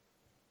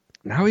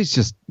 Now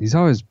he's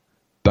always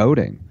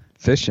boating,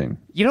 fishing.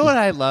 You know what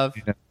I love?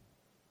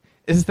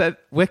 Is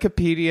that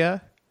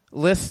Wikipedia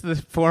lists the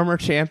former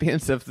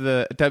champions of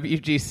the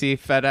WGC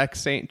FedEx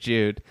St.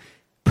 Jude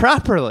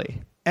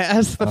properly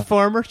as the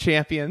former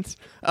champions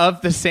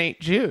of the St.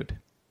 Jude.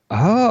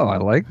 Oh, I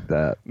like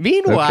that.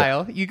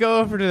 Meanwhile, you go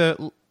over to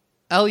the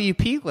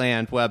LUP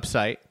Land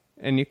website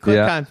and you click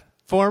on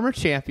former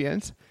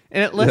champions,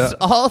 and it lists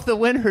all of the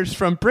winners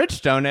from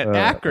Bridgestone at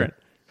Akron.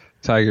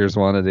 Tiger's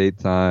won it 8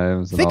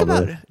 times. Think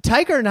about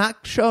Tiger not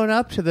showing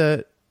up to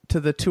the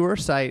tour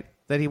site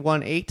that he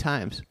won 8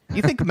 times.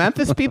 You think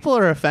Memphis people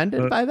are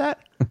offended by that?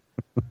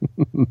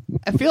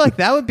 I feel like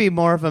that would be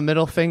more of a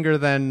middle finger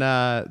than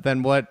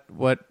what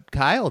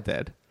Kyle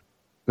did.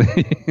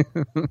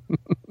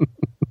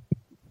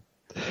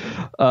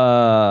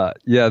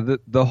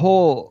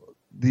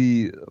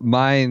 The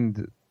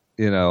mind,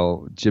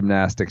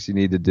 gymnastics you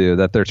need to do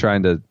that they're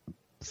trying to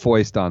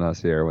foist on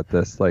us here with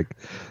this, like,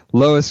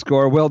 lowest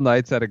score. Will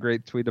Knights had a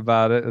great tweet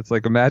about it. It's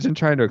like, imagine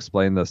trying to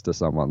explain this to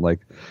someone. Like,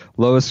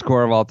 lowest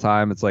score of all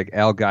time, it's like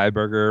Al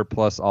Geiberger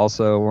plus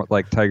also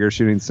like Tiger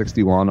shooting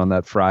 61 on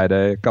that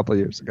Friday a couple of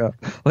years ago.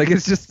 Like,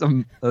 it's just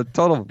a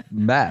total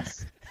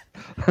mess.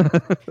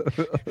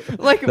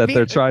 Like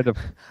they're trying to.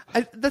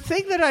 The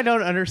thing that I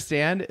don't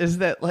understand is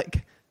that,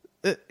 like,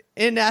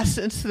 in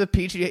essence, the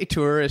PGA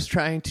Tour is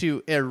trying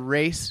to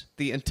erase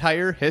the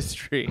entire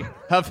history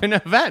of an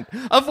event,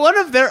 of one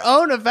of their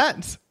own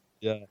events.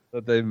 Yeah,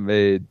 that they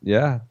made.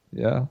 Yeah.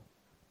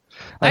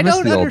 I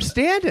don't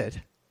understand it.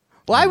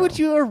 Why would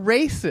you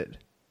erase it?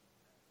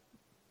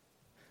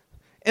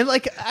 And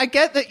like, I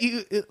get that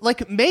you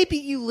like maybe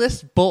you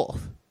list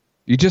both.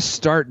 You just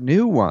start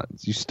new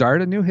ones. You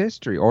start a new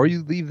history, or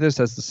you leave this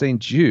as the St.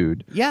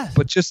 Jude. Yes.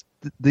 But just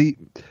the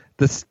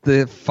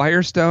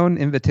Firestone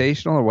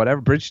Invitational or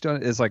whatever,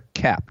 Bridgestone is like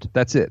capped.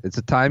 That's it. It's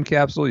a time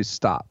capsule. You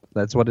stop.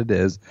 That's what it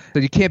is. So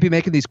you can't be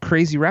making these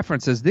crazy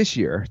references this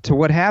year to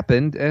what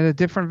happened at a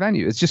different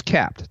venue. It's just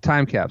capped.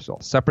 Time capsule.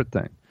 Separate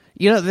thing.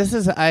 You know, this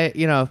is a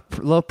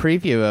little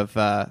preview of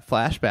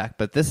Flashback,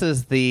 but this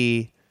is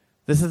the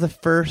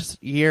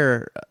first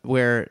year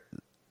where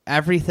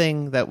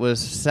everything that was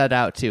set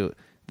out to,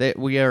 that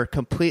we are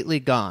completely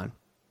gone,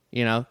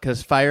 you know,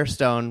 because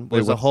Firestone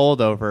was a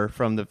holdover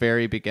from the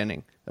very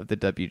beginning of the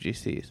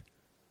WGCs.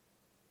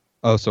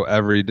 Oh, so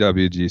every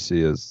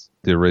WGC is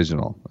the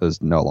original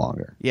is no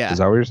longer. Yeah. Is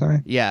that what you're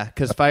saying? Yeah,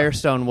 because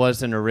Firestone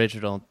was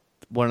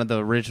one of the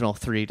original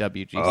 3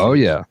 WGCs. Oh,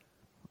 yeah.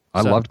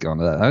 I loved going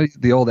to that.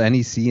 The old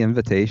NEC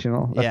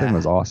Invitational. That thing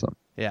was awesome.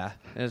 Yeah.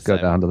 Go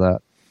down to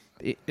that.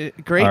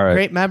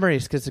 Great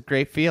memories because it's a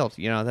great field.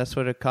 You know, that's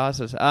what it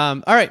causes.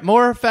 All right,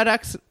 more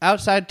FedEx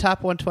outside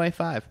top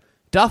 125.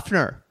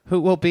 Duffner,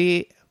 who will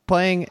be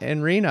playing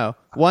in Reno,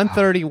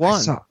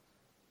 131.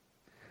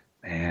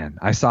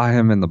 I saw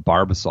him in the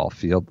Barbasol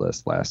field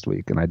list last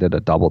week, and I did a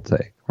double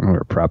take when we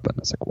were prepping.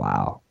 It's like,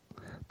 wow,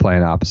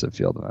 playing opposite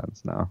field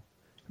events now.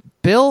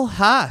 Bill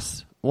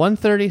Haas,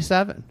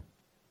 137.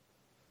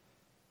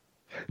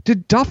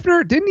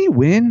 Didn't he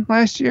win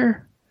last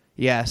year?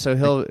 Yeah,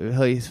 so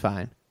he's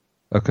fine.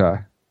 Okay.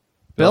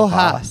 Bill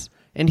Haas.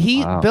 And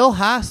Bill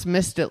Haas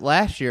missed it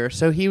last year,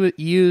 so he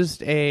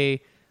used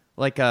a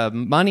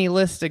money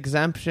list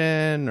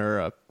exemption or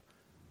a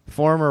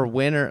former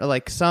winner,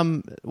 like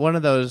one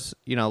of those,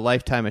 you know,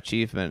 lifetime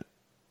achievement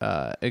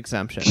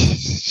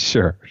exemptions.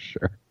 Sure.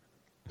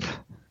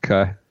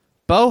 Okay.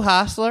 Bo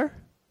Hostler,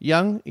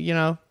 young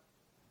Bo.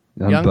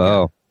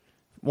 Guy,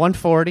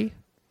 140.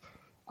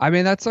 I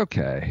mean, that's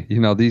okay. You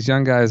know, these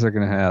young guys are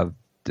going to have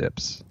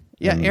dips.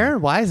 Yeah,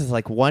 Aaron Wise is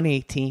like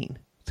 118.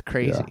 It's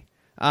crazy.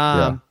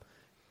 Yeah.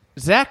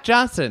 Zach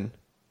Johnson,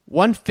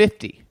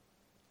 150.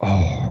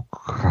 Oh,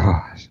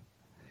 gosh.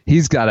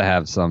 He's got to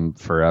have some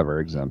forever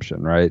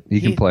exemption, right?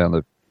 He can play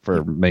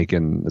for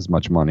making as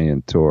much money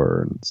in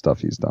tour and stuff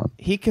he's done.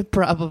 He could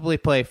probably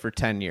play for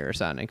 10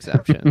 years on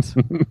exemptions.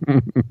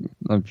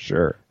 I'm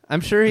sure.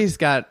 I'm sure he's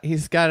got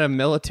a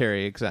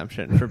military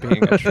exemption for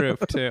being a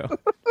troop, too.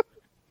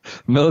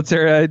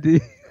 Military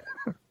ID?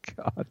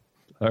 God.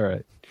 All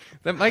right.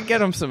 That might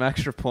get him some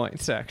extra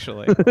points,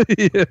 actually.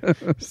 Yeah.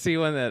 See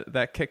when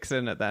that kicks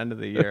in at the end of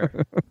the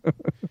year.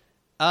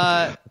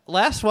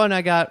 Last one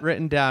I got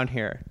written down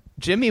here.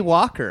 Jimmy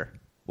Walker,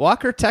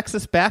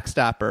 Texas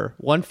backstopper,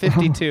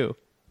 152.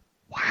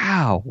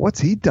 Wow, what's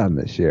he done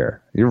this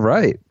year? You're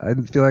right. I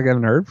feel like I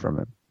haven't heard from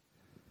him.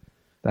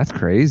 That's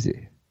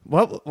crazy.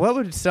 What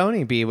would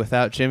Sony be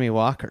without Jimmy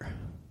Walker?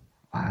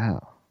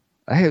 Wow.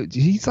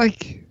 He's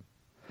like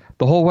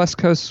the whole West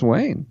Coast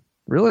swing,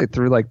 really,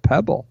 through like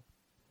Pebble.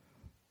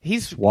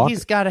 He's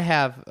got to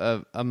have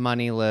a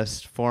money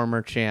list,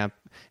 former champ.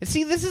 And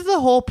see, this is the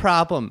whole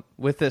problem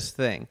with this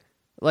thing.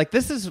 Like,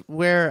 this is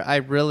where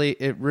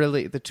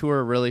the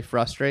tour really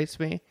frustrates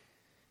me.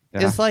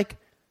 Yeah. It's like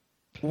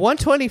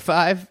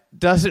 125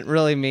 doesn't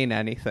really mean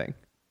anything.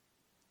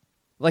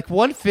 Like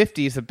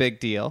 150 is a big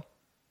deal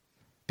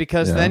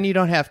because then you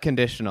don't have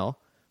conditional.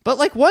 But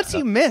like once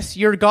you miss,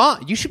 you're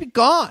gone. You should be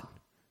gone.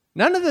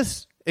 None of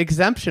this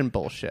exemption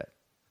bullshit.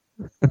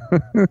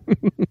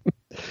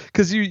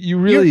 Because you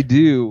really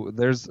do.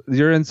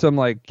 You're in some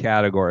like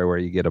category where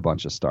you get a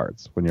bunch of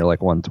starts when you're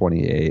like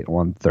 128,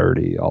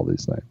 130, all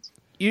these things.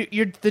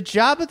 The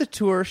job of the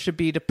tour should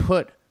be to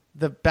put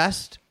the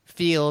best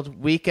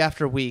field week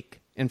after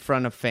week in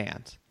front of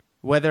fans.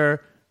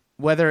 Whether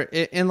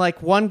in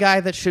like one guy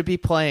that should be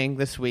playing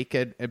this week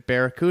at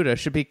Barracuda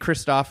should be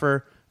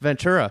Christopher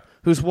Ventura,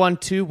 who's won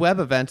 2 web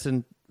events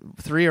in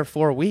 3 or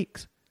 4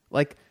 weeks.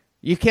 Like,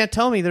 you can't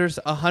tell me there's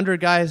 100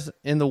 guys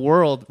in the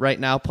world right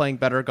now playing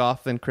better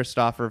golf than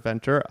Christopher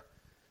Ventura.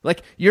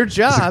 Like, your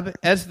job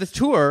as the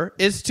tour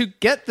is to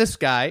get this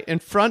guy in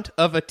front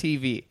of a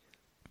TV.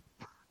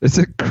 Is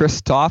it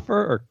Christopher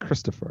or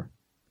Christopher?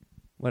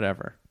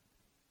 Whatever.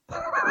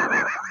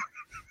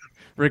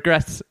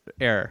 Regrets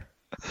error.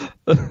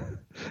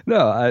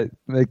 No,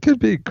 it could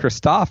be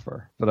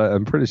Christopher, but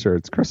I'm pretty sure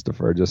it's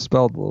Christopher, just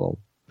spelled a little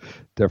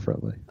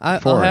differently.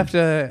 I'll have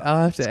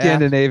to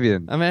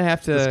Scandinavian. I'm gonna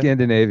have to the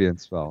Scandinavian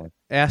spelling.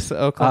 Ask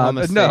the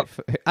Oklahoma State. No.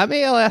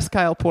 I'll ask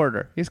Kyle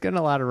Porter. He's getting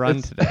a lot of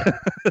run today.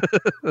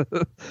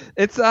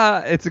 It's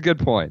a good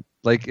point.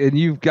 Like, and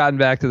you've gotten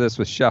back to this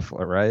with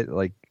Scheffler, right?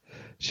 Like,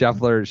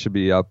 Scheffler should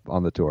be up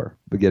on the tour,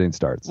 beginning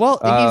starts. Well,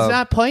 he's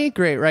not playing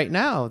great right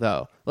now,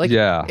 though. Like,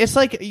 it's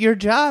like your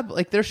job.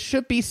 Like, there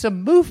should be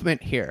some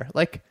movement here.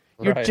 Like,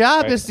 your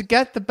job is to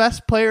get the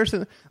best players.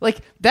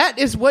 Like, that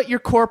is what your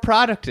core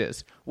product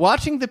is.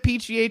 Watching the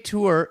PGA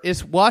Tour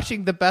is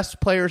watching the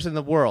best players in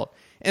the world.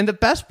 And the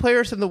best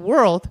players in the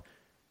world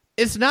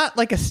is not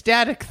like a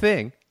static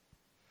thing.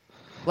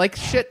 Like,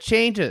 shit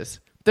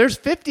changes. There's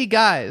 50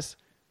 guys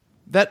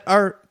that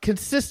are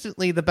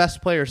consistently the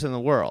best players in the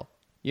world,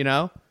 you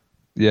know?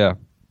 Yeah.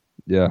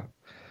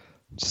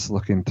 Just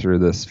looking through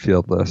this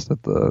field list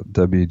at the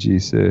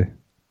WGC.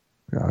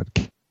 God,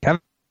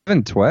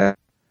 Kevin Tway.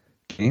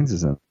 Gaines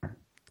is in there.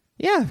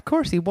 Yeah, of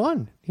course. He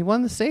won. He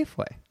won the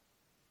Safeway.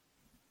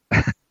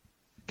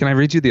 Can I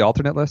read you the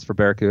alternate list for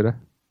Barracuda?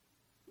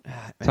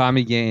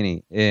 Tommy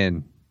Gainey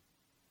in.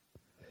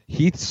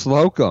 Heath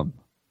Slocum.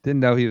 Didn't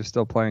know he was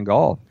still playing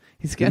golf.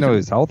 Didn't know he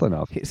was healthy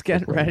enough. He's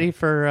getting ready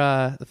for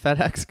the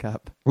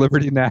FedExCup.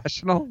 Liberty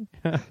National?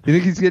 You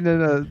think he's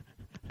getting a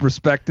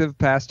respective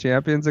past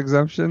champions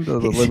exemption to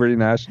the Liberty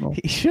National?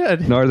 He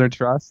should. Northern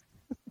Trust?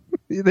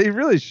 They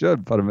really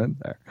should put him in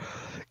there.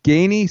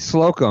 Gainey,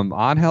 Slocum,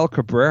 Angel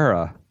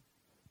Cabrera,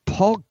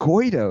 Paul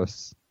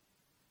Goydos,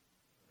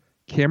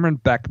 Cameron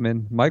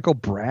Beckman, Michael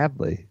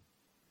Bradley,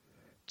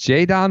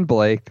 Jadon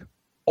Blake,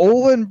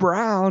 Olin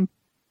Brown,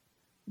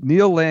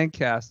 Neil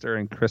Lancaster,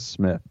 and Chris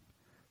Smith.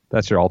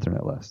 That's your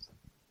alternate list.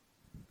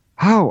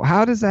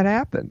 How does that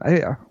happen?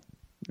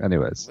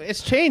 Anyways.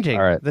 It's changing.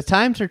 All right. The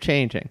times are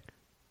changing.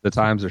 The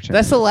times are changing.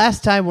 That's the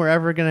last time we're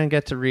ever going to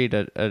get to read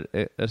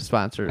a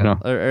sponsor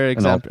or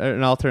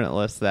an alternate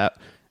list that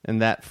in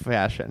that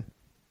fashion.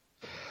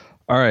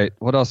 All right.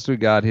 What else do we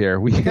got here?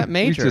 We got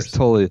majors. We just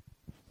totally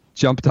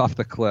jumped off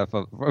the cliff.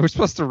 We're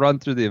supposed to run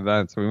through the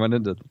events. We went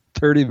into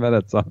 30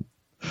 minutes on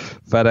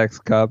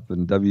FedExCup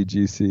and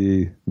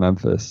WGC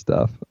Memphis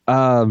stuff.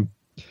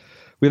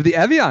 We have the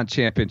Evian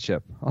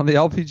Championship on the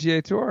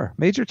LPGA Tour.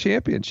 Major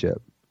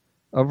championship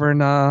over in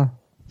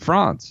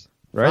France,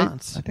 right?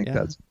 France, I think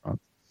that's France.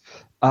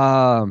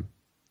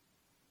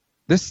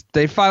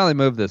 They finally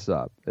moved this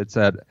up. It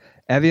said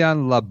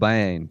Evian La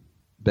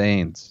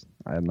Bains.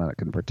 I'm not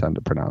going to pretend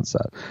to pronounce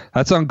that.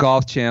 That's on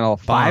Golf Channel.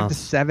 5 to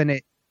 7,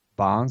 8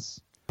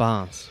 Bonds.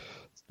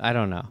 I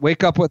don't know.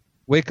 Wake up with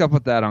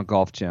that on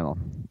Golf Channel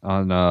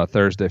on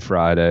Thursday,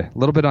 Friday. A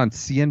little bit on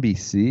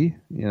CNBC.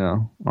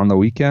 On the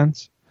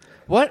weekends.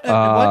 What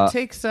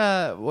takes?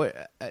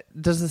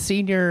 Does the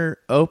Senior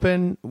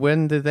Open?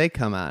 When did they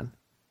come on?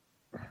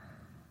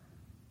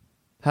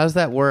 How's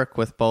that work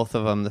with both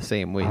of them the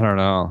same week? I don't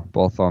know.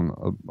 Both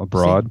on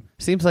abroad.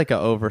 Seems like an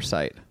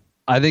oversight.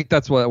 I think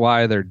that's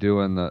why they're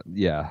doing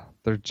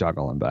they're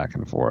juggling back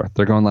and forth.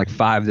 They're going like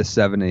 5 to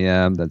 7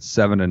 a.m., then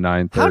 7 to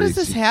 9:30. How does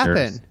this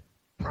happen?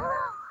 You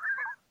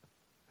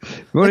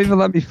won't even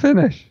let me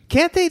finish.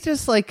 Can't they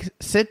just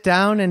sit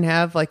down and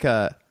have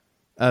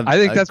I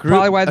think that's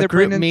probably why they're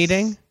bringing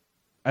meeting.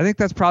 I think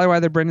that's probably why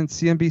they're bringing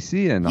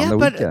CNBC in on the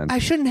weekend. But I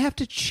shouldn't have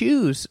to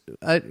choose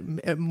a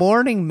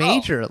morning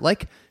major.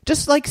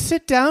 Just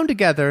sit down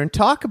together and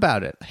talk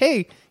about it.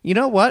 Hey, you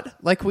know what?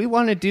 We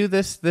want to do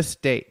this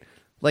date.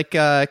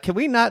 Can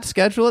we not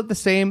schedule it the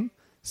same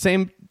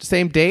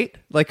date?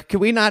 Can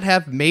we not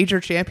have major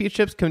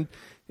championships?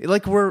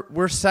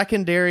 We're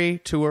secondary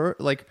tour.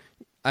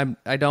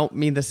 I don't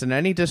mean this in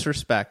any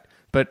disrespect,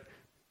 but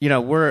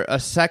we're a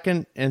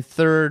second and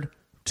third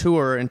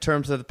tour in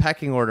terms of the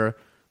pecking order.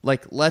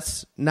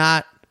 Let's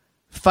not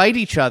fight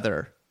each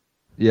other.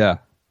 Yeah.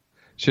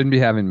 Shouldn't be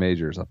having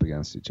majors up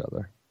against each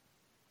other.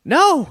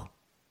 No.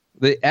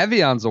 The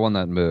Evian's the one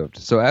that moved.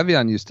 So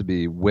Evian used to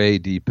be way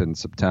deep in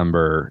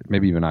September,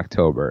 maybe even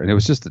October, and it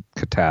was just a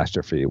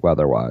catastrophe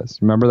weather-wise.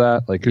 Remember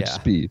that? It could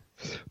just be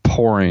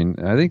pouring.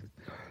 And I think,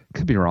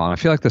 could be wrong. I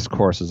feel like this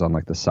course is on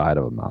the side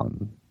of a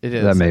mountain. It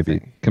is. That may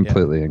be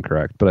completely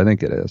incorrect, but I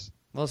think it is.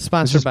 Well, it's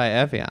sponsored by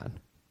Evian.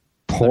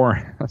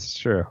 Pouring. That's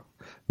true.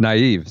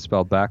 Naive,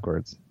 spelled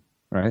backwards,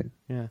 right?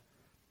 Yeah.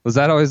 Was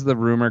that always the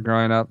rumor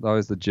growing up?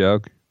 Always the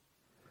joke?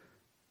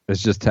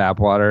 It's just tap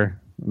water,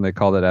 and they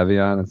called it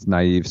Evian. It's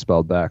naive,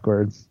 spelled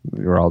backwards.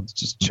 We were all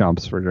just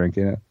chumps for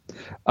drinking it.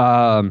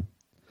 All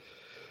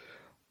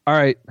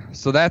right,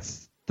 so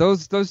that's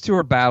those two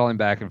are battling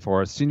back and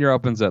forth. Senior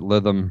Opens at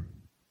Lytham.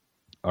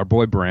 Our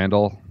boy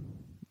Brandel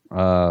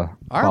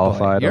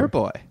qualified. Your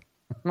boy.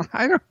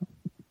 I don't.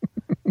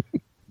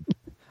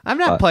 I'm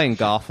not playing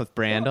golf with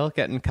Brandel,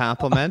 getting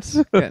compliments,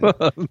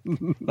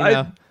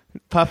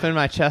 puffing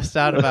my chest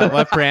out about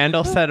what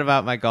Brandel said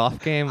about my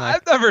golf game.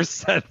 I've never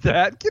said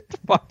that. Get the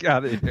fuck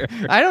out of here.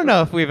 I don't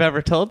know if we've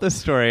ever told this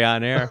story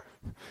on air.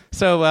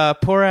 So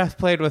Porath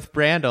played with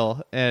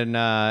Brandel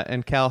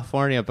in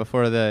California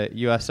before the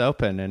U.S.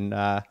 Open,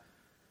 and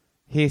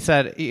he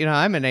said,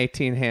 I'm an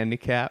 18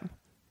 handicap.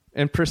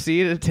 And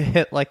proceeded to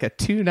hit a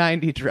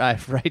 290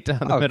 drive right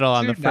down the middle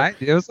on the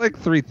front. It was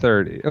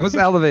 330. It was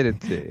elevated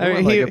T.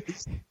 It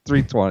was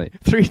 320.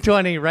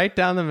 320 right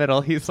down the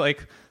middle. He's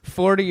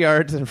 40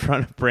 yards in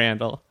front of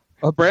Brandel.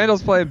 Well,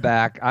 Brandel's playing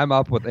back. I'm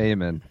up with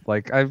Eamon.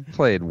 I've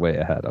played way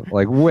ahead of.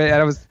 I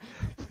was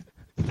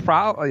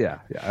probably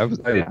I was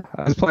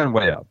playing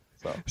way up.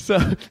 So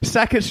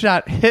second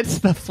shot hits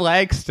the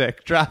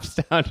flagstick, drops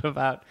down to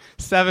about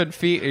 7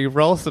 feet, and he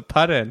rolls the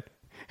putt in.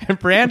 And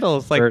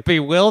Brandel's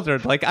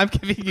bewildered, I'm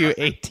giving you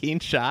 18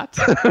 shots.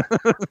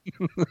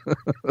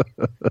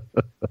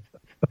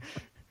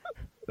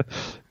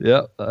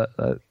 Yeah,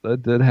 that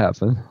did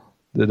happen.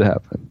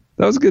 That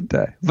was a good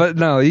day. But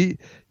no, he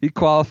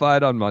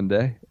qualified on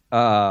Monday.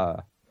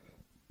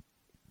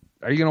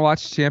 Are you going to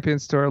watch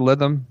Champions Tour?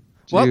 Lytham?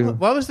 What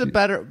was the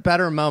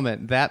better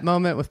moment? That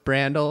moment with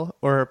Brandel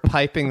or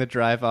piping the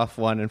drive off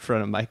one in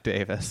front of Mike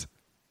Davis?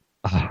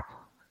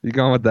 You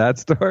going with that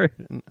story?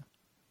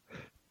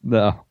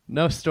 No.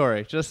 No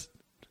story. Just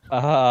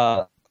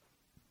we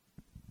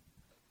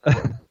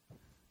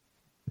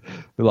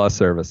lost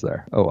service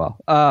there. Oh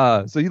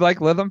well. So you like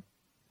Lytham?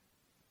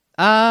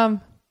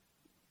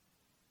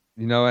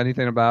 You know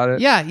anything about it?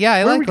 Yeah,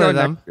 I like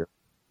Lytham.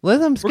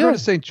 Lytham's We're good. going to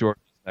St. George.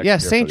 Yeah,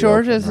 St.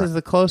 George's is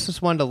the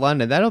closest one to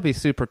London. That'll be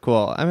super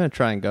cool. I'm going to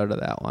try and go to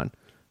that one.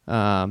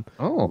 So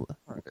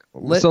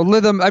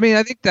Lytham, I mean,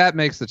 I think that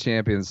makes the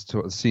Champions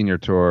Tour,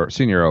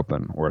 Senior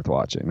Open worth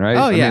watching, right?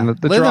 Oh yeah, I mean,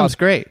 the Lytham's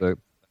great.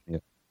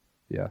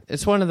 Yeah,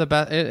 it's one of the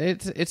best.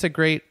 It's a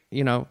great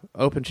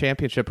Open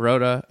Championship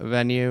Rota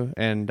venue,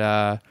 and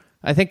I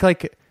think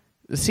like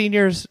the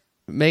seniors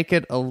make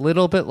it a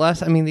little bit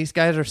less. I mean, these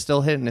guys are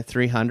still hitting at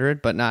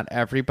 300, but not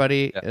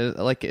everybody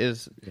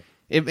is.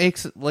 It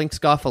makes links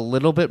golf a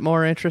little bit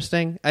more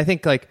interesting. I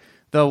think like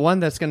the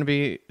one that's going to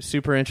be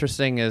super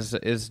interesting is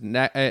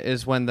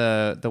when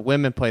the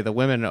women play the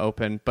Women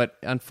Open, but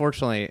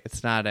unfortunately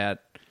it's not at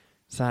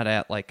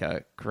like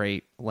a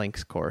great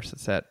links course.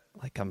 It's at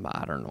like a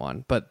modern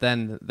one. But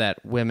then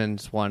that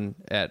women's one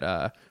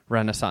at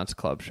Renaissance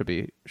Club should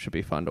be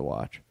fun to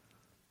watch.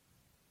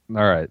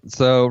 All right.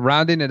 So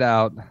rounding it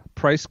out,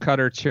 Price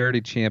Cutter Charity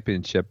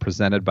Championship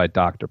presented by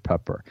Dr.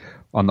 Pepper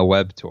on the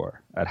Web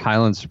Tour at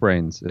Highland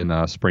Springs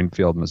in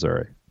Springfield,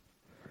 Missouri.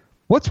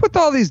 What's with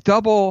all these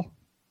double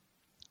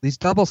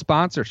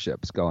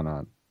sponsorships going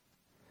on?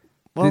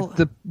 Well,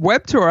 the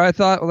Web Tour I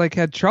thought like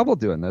had trouble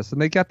doing this,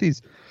 and they got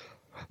these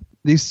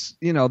this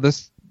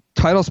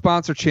title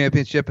sponsor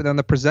championship and then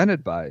the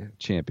presented by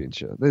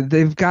championship.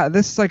 They've got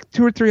this like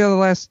 2 or 3 of the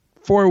last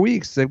 4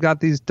 weeks. They've got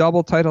these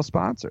double title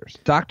sponsors,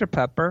 Dr.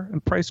 Pepper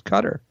and Price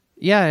Cutter.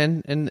 Yeah,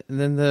 and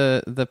then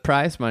the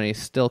prize money is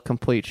still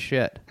complete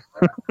shit.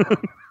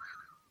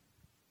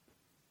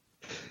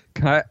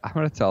 I'm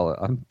going to tell it.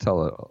 I'm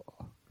telling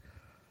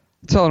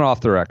an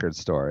off the record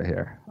story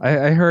here.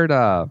 I heard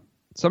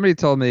somebody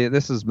told me,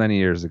 this is many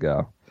years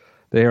ago,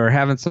 they were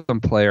having some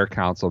player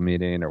council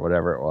meeting or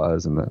whatever it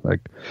was, and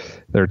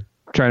they're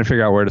trying to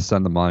figure out where to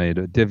send the money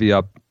to divvy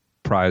up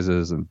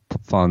prizes and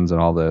funds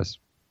and all this.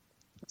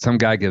 Some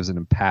guy gives an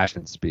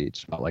impassioned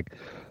speech about like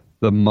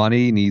the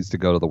money needs to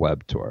go to the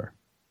Web Tour.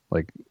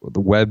 Like the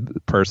web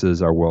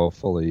purses are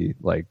woefully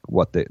like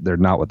they're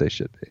not what they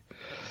should be.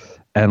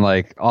 And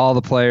like all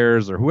the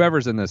players or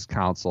whoever's in this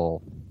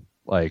council,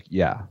 like,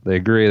 yeah, they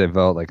agree, they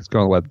vote, like it's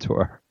going to the Web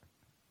Tour.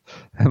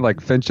 And like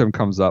Fincham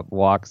comes up,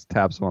 walks,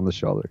 taps him on the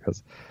shoulder,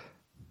 goes,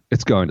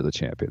 it's going to the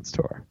Champions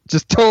Tour.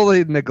 Just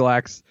totally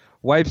neglects,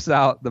 wipes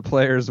out the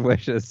players'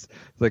 wishes.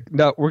 It's like,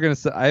 no, we're going to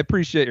say, I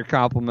appreciate your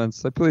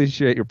compliments. I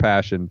appreciate your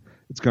passion.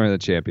 It's going to the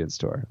Champions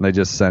Tour. And they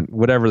just sent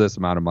whatever this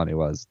amount of money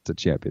was to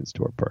Champions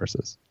Tour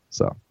purses.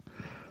 So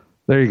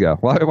there you go.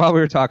 While we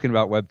were talking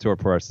about Web Tour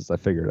purses, I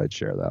figured I'd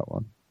share that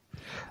one.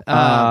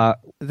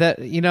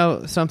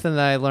 Something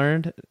that I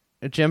learned,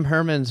 Jim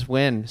Herman's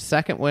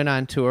second win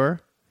on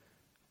tour,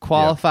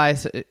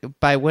 qualifies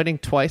by winning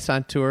twice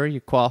on tour.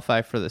 You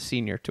qualify for the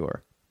Senior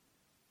Tour.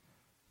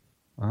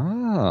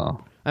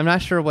 Oh, I'm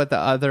not sure what the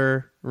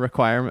other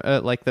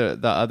requirement, like the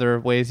other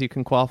ways you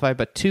can qualify,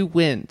 but 2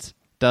 wins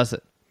does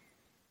it.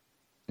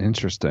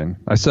 Interesting.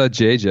 I saw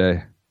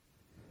JJ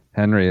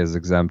Henry is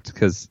exempt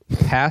because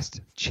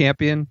past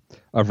champion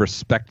of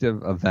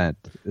respective event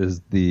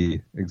is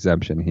the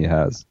exemption he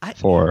has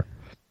for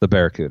the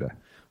Barracuda.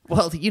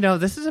 Well,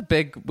 this is a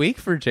big week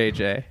for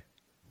JJ.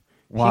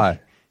 Why?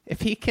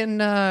 If he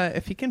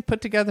can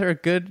put together a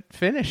good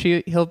finish,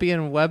 he'll be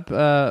in web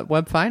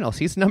finals.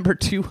 He's number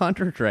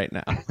 200 right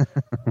now.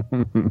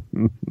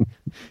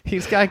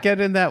 He's got to get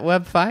in that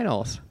web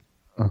finals.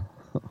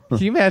 Can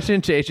you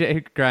imagine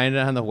JJ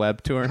grinding on the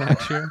Web Tour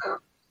next year?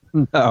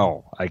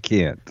 No, I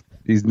can't.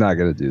 He's not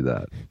going to do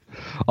that.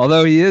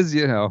 Although he is,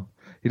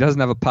 he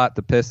doesn't have a pot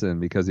to piss in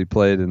because he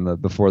played in the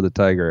before the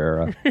Tiger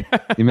era.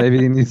 He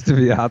needs to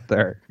be out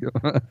there,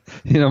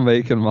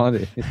 making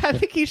money. I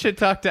think he should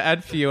talk to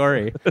Ed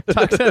Fiore.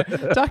 Talk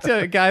to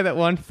a guy that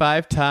won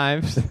 5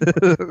 times.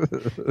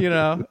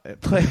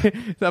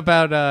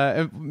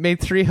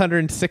 Made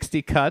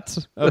 360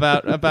 cuts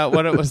about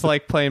what it was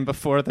like playing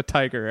before the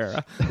Tiger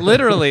era.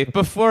 Literally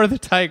before the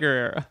Tiger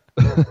era.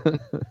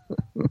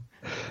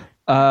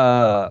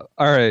 All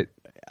right.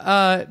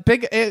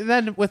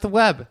 Then with the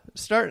web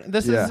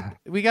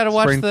we got to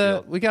watch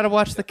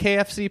the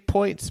KFC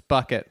points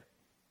bucket.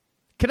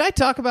 Can I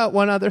talk about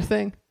one other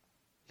thing?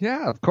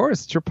 Yeah, of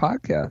course. It's your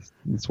podcast.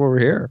 That's why we're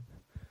here.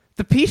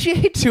 The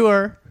PGA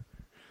Tour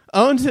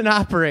owns and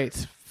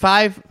operates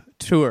 5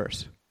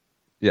 tours.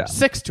 Yeah.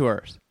 6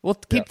 tours. We'll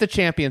keep the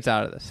champions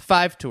out of this.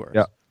 5 tours.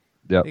 Yeah.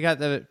 You got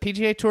the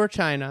PGA Tour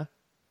China,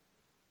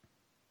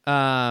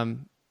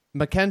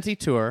 Mackenzie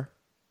Tour,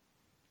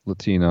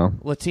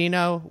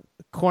 Latino,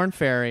 Korn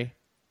Ferry,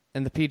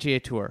 and the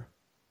PGA Tour.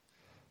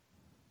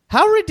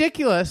 How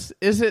ridiculous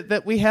is it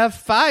that we have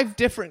 5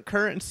 different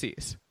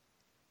currencies?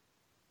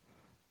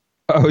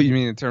 Oh, you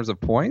mean in terms of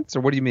points,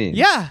 or what do you mean?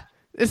 Yeah,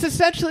 it's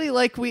essentially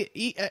like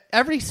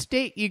every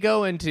state you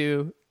go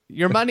into,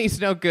 your money's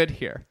no good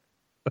here.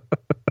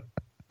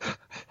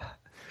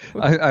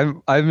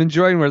 I'm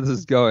enjoying where this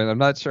is going. I'm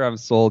not sure I'm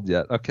sold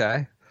yet.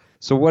 Okay,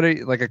 so what are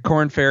you, like a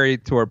Korn Ferry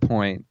Tour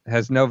point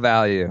has no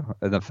value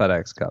in the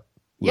FedEx Cup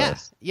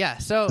list. Yeah.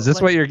 So is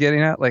this what you're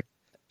getting at? Like,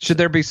 should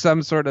there be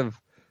some sort of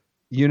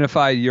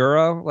unified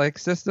Euro like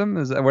system?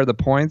 Is that where the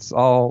points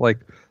all like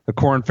a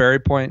Korn Ferry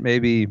point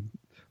maybe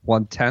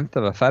 1/10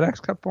 of a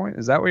FedEx Cup point?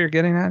 Is that what you're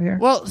getting at here?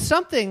 Well,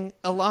 something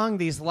along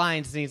these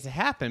lines needs to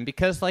happen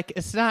because like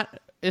it's not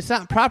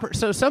proper.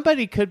 So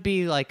somebody could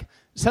be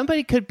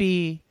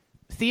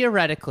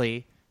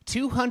theoretically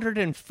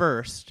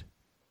 201st.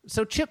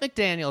 So Chip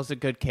McDaniel is a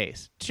good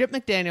case. Chip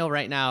McDaniel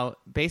right now,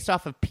 based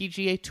off of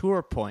PGA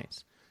Tour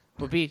points,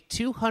 would be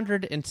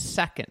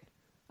 202nd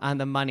on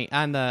the money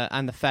on the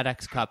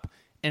FedEx Cup,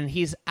 and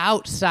he's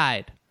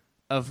outside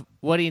of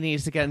what he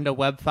needs to get into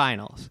Web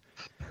Finals.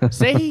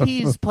 Say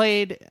he's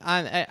played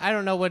on, I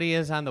don't know what he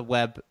is on the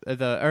Web,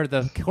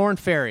 the Korn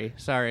Ferry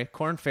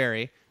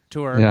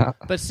Tour. Yeah.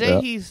 But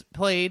say he's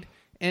played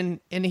and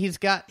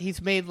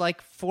he's made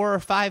like 4 or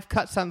 5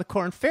 cuts on the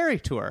Korn Ferry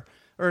Tour.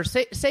 Or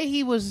say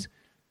he was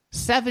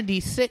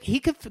 76, he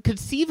could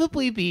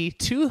conceivably be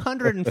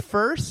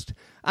 201st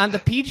on the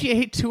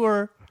PGA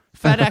Tour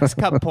FedEx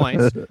Cup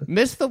points,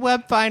 miss the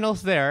Web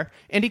Finals there,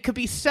 and he could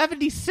be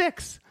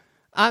 76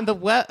 on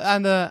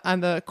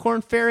the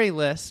Korn Ferry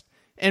list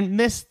and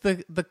miss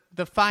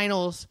the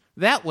finals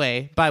that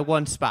way by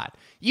 1 spot.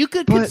 You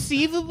could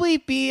conceivably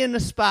be in a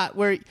spot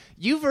where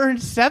you've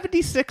earned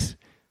 76.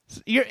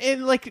 You're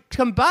in like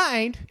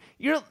combined.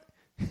 You're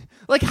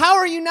like, how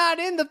are you not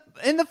in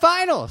the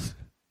finals?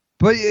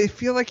 But I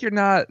feel like you're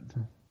not.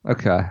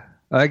 Okay,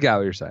 I got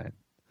what you're saying.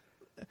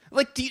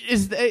 Like,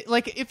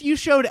 like if you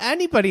showed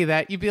anybody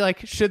that, you'd be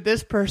like, should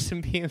this person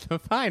be in the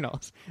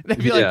finals? They'd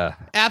be like,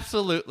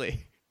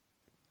 absolutely.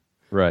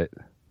 Right.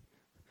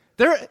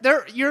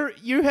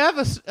 You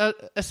have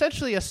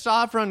essentially a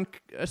sovereign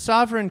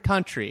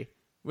country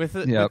with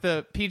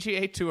the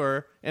PGA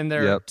Tour and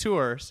their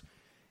tours,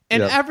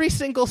 and every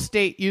single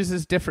state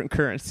uses different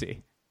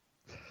currency.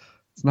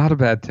 It's not a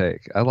bad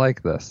take. I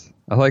like this.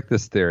 I like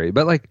this theory.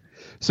 But like,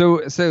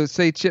 so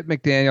say Chip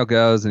McDaniel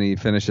goes and he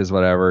finishes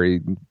whatever, he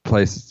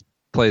plays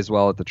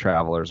well at the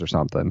Travelers or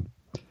something.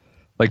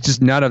 Like,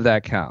 just none of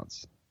that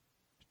counts.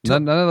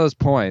 None of those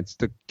points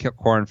to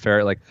Korn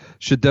Ferry. Like,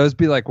 should those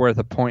be like worth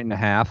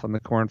 1.5 on the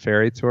Korn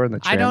Ferry Tour and the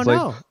Translate? I don't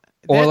know.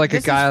 Or like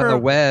a guy on the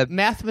web.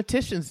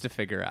 Mathematicians to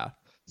figure out.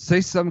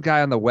 Say some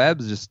guy on the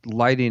web's just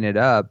lighting it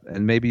up,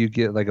 and maybe you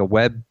get like a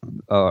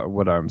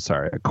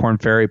Korn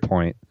Ferry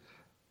point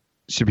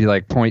should be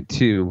like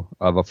 0.2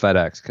 of a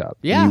FedEx Cup.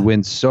 Yeah. And you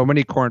win so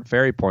many Korn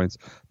Ferry points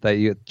that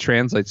it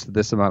translates to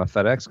this amount of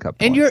FedEx Cup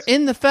points. And you're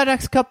in the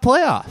FedEx Cup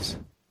playoffs.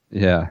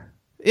 Yeah.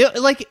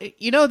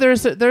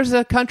 There's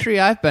a country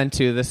I've been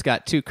to that's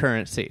got 2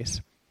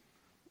 currencies.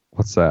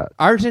 What's that?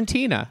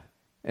 Argentina.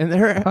 And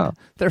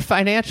their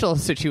financial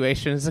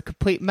situation is a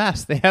complete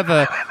mess. They have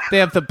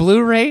the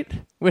blue rate,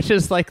 which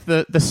is like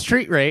the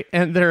street rate,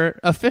 and their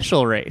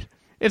official rate.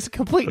 It's a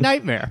complete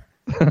nightmare.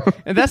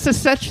 And that's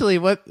essentially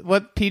what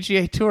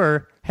PGA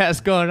Tour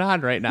has going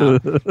on right now.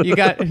 You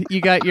got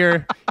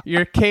your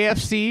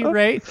KFC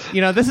rate.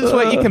 This is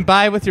what you can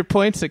buy with your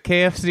points at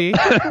KFC.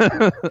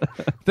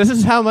 This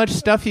is how much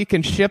stuff you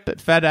can ship at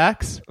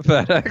FedEx.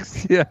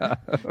 Yeah.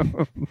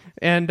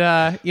 And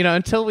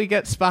until we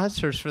get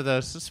sponsors for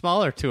those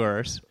smaller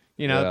tours,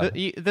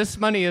 this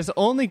money is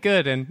only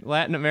good in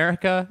Latin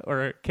America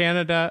or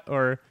Canada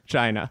or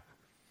China.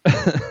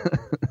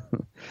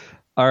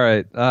 All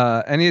right.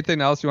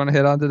 Anything else you want to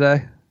hit on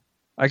today?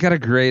 I got a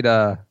great.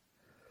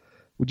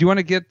 Would you want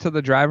to get to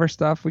the driver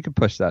stuff? We could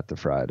push that to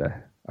Friday.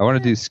 I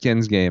want to do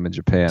Skins game in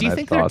Japan. Do you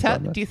think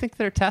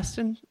they're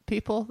testing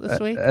people this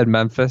week at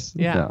Memphis?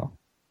 Yeah.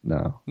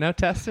 No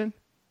testing.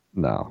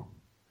 No.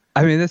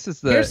 I mean, this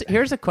is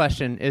here's a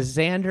question: is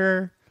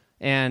Xander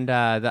and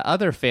the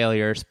other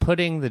failures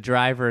putting the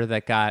driver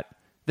that got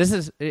this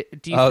is? Do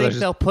you think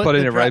they'll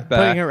putting it right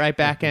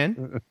back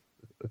in?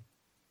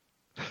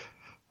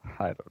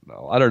 I don't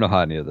know. I don't know how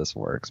any of this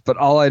works, but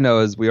all I know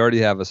is we already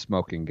have a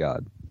smoking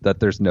gun, that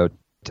there's no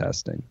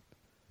testing.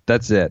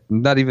 That's it.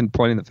 I'm not even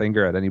pointing the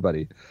finger at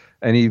anybody,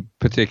 any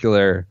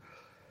particular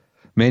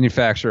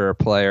manufacturer or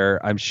player.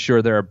 I'm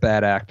sure there are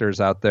bad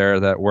actors out there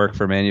that work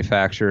for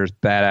manufacturers,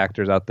 bad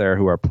actors out there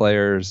who are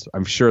players.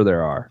 I'm sure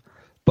there are.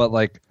 But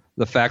like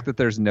the fact that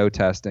there's no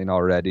testing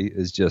already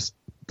is just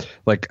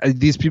like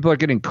these people are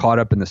getting caught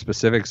up in the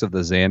specifics of the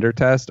Xander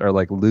test are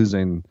like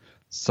losing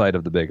sight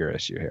of the bigger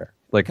issue here.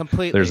 Like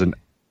completely.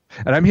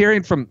 And I'm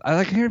hearing from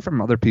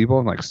other people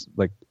and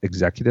like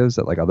executives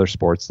at like other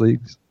sports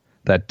leagues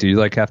that do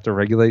like have to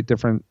regulate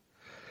different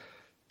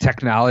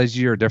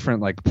technology or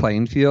different like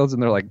playing fields,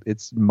 and they're like,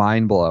 it's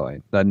mind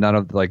blowing that none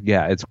of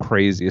it's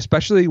crazy,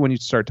 especially when you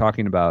start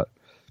talking about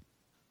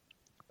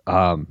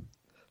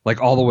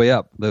like all the way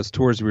up those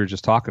tours we were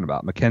just talking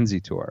about, Mackenzie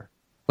Tour.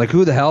 Like,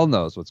 who the hell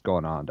knows what's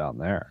going on down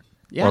there?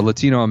 Yeah. or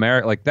Latino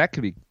American. Like that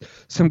could be,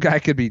 some guy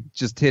could be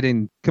just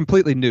hitting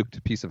completely nuked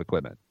a piece of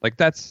equipment. Like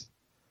that's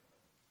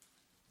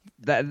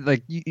that.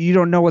 Like you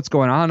don't know what's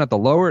going on at the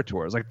lower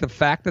tours. Like the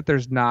fact that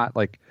there's not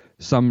like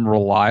some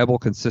reliable,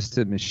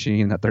 consistent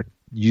machine that they're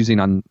using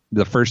on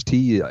the first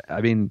tee.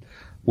 I mean,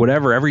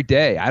 whatever, every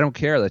day. I don't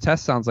care. The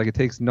test sounds like it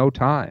takes no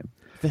time.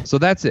 So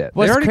that's it.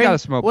 They already got a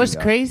smoking What's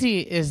gun. crazy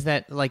is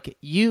that like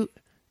you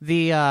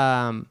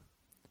can't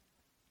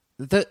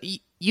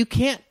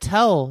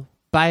tell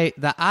by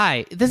the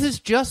eye. This is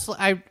just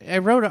I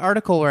wrote an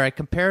article where I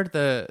compared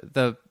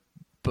the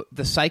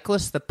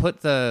cyclists that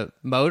put the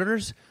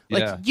motors.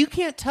 Like Yeah. you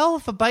can't tell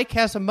if a bike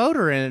has a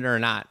motor in it or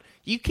not.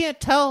 You can't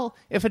tell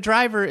if a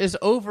driver is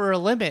over a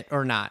limit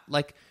or not.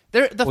 Like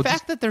the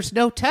fact that there's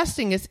no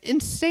testing is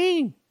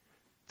insane.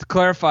 To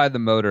clarify the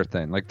motor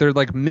thing, like they're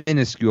like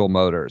minuscule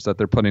motors that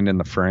they're putting in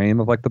the frame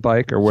of like the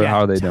bike, or where how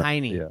are they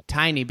doing?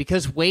 Tiny,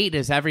 because weight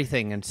is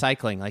everything in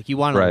cycling. Like you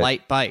want a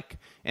light bike,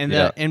 and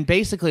and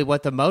basically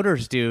what the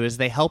motors do is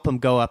they help them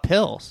go up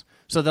hills.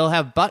 So they'll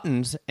have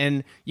buttons,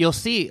 and you'll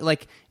see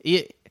like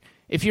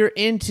if you're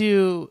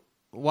into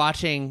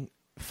watching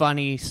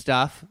funny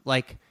stuff,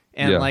 like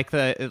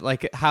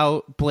like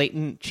how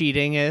blatant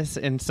cheating is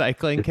in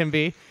cycling can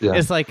be.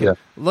 It's like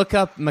look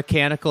up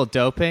mechanical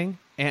doping.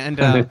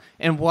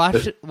 And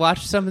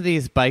watch some of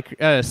these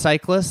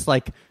cyclists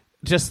like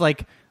just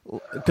like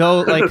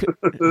go like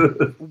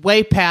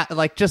way past,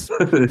 like just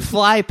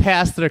fly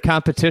past their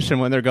competition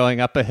when they're going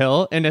up a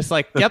hill, and it's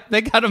like, yep,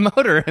 they got a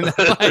motor in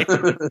that bike.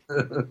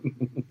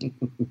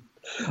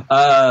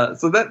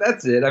 So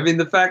that's it. I mean,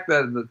 the fact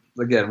that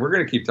again, we're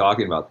going to keep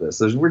talking about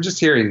this. We're just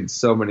hearing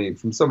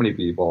from so many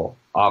people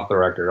off the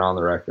record, on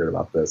the record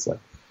about this.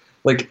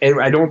 Like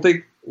I don't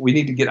think we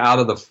need to get out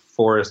of the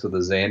forest of the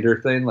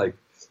Xander thing. Like.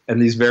 And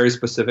these very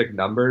specific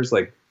numbers,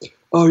 like,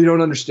 oh, you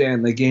don't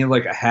understand. They gained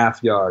like a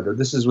half yard, or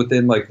this is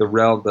within like the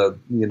realm,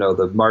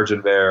 the margin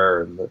of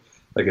error, and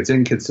like it's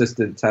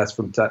inconsistent test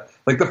from test.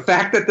 Like the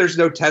fact that there's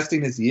no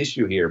testing is the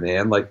issue here,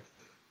 man. Like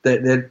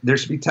that there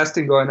should be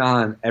testing going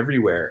on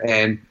everywhere.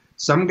 And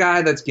some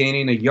guy that's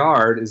gaining a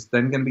yard is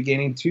then going to be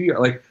gaining 2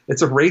 yards. Like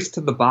it's a race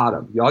to the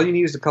bottom. All you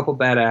need is a couple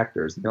bad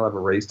actors, and you'll have a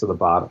race to the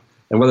bottom.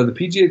 And whether the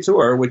PGA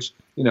Tour, which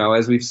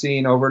as we've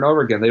seen over and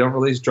over again, they don't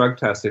release drug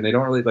testing. They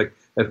don't really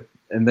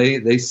and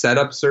they set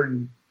up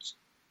certain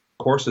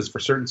courses for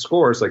certain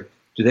scores. Like,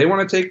 do they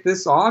want to take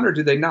this on or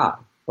do they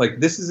not? Like,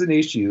 this is an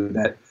issue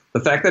that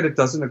the fact that it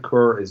doesn't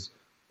occur is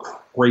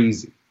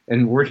crazy.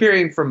 And we're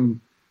hearing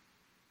from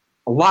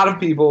a lot of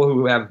people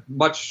who have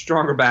much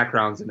stronger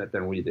backgrounds in it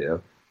than we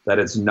do that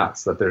it's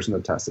nuts that there's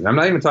no testing. I'm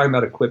not even talking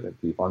about equipment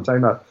people. I'm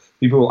talking about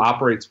people who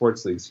operate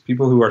sports leagues,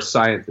 people who are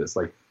scientists.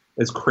 Like,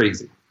 it's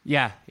crazy.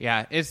 Yeah,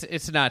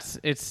 it's nuts.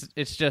 It's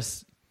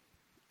just.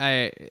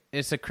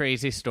 It's a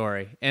crazy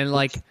story, and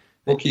like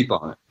we'll keep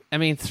on it. I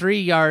mean, 3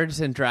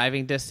 yards in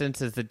driving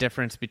distance is the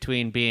difference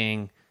between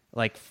being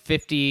like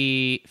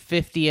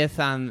 50th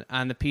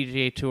on the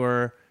PGA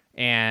Tour,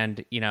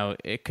 and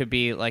it could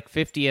be like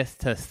 50th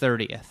to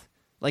 30th.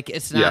 Like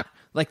it's not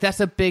like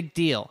that's a big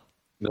deal.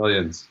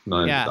 Millions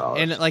of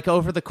dollars. And like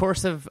over the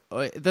course of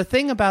the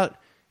thing about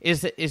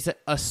is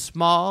a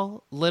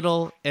small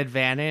little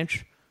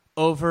advantage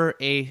over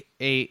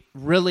a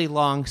really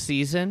long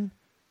season.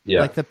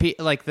 Yeah. Like the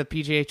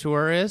PGA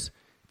Tour is,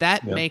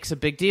 that makes a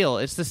big deal.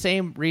 It's the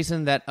same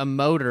reason that a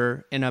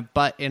motor in a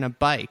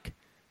bike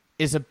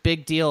is a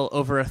big deal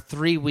over a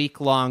 3-week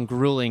long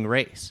grueling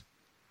race.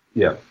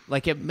 Yeah.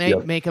 Like it may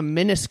make a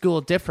minuscule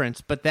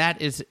difference, but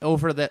that is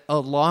over a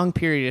long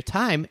period of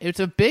time. It's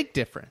a big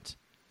difference.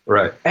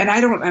 Right. And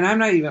I'm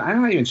not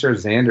even sure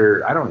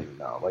Xander, I don't even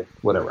know. Like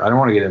whatever. I don't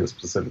want to get into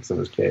specifics of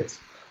his case.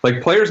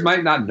 Like players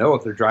might not know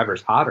if their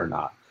driver's hot or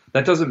not.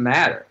 That doesn't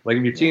matter. Like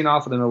if you're teeing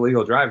off with an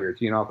illegal driver, you're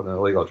teeing off with an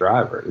illegal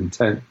driver.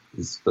 Intent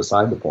is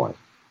beside the point.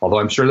 Although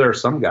I'm sure there are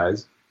some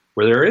guys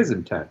where there is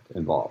intent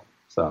involved.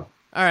 So.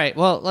 All right.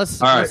 Well, let's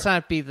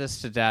not beat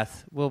this to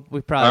death.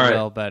 We probably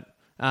will. But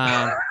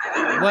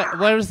what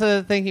was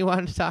the thing you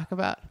wanted to talk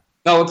about?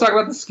 No, we'll talk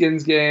about the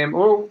Skins game,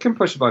 or we can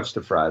push a bunch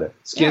to Friday.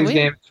 Skins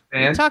game in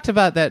Japan. We talked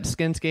about that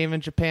Skins game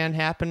in Japan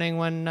happening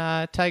when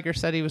Tiger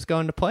said he was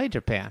going to play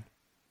Japan.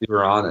 You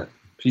were on it.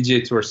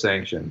 PGA Tour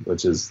sanctioned,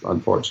 which is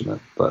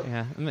unfortunate, but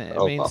yeah, it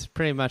means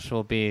pretty much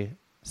will be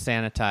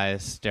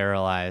sanitized,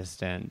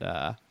 sterilized, and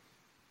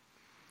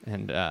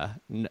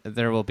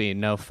there will be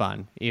no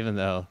fun, even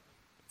though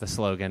the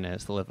slogan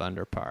is "Live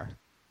under par."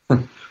 All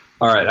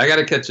right, I got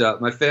to catch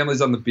up. My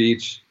family's on the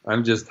beach.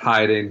 I'm just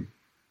hiding.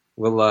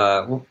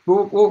 We'll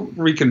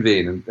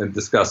reconvene and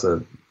discuss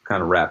a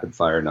kind of rapid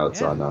fire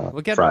notes on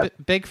we'll get Friday.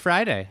 Big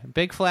Friday,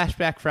 big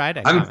flashback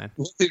Friday. I'm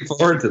looking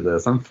forward to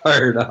this. I'm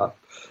fired up.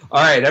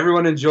 All right,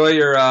 everyone, enjoy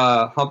your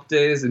hump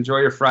days, enjoy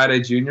your Friday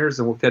juniors,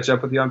 and we'll catch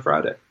up with you on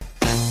Friday.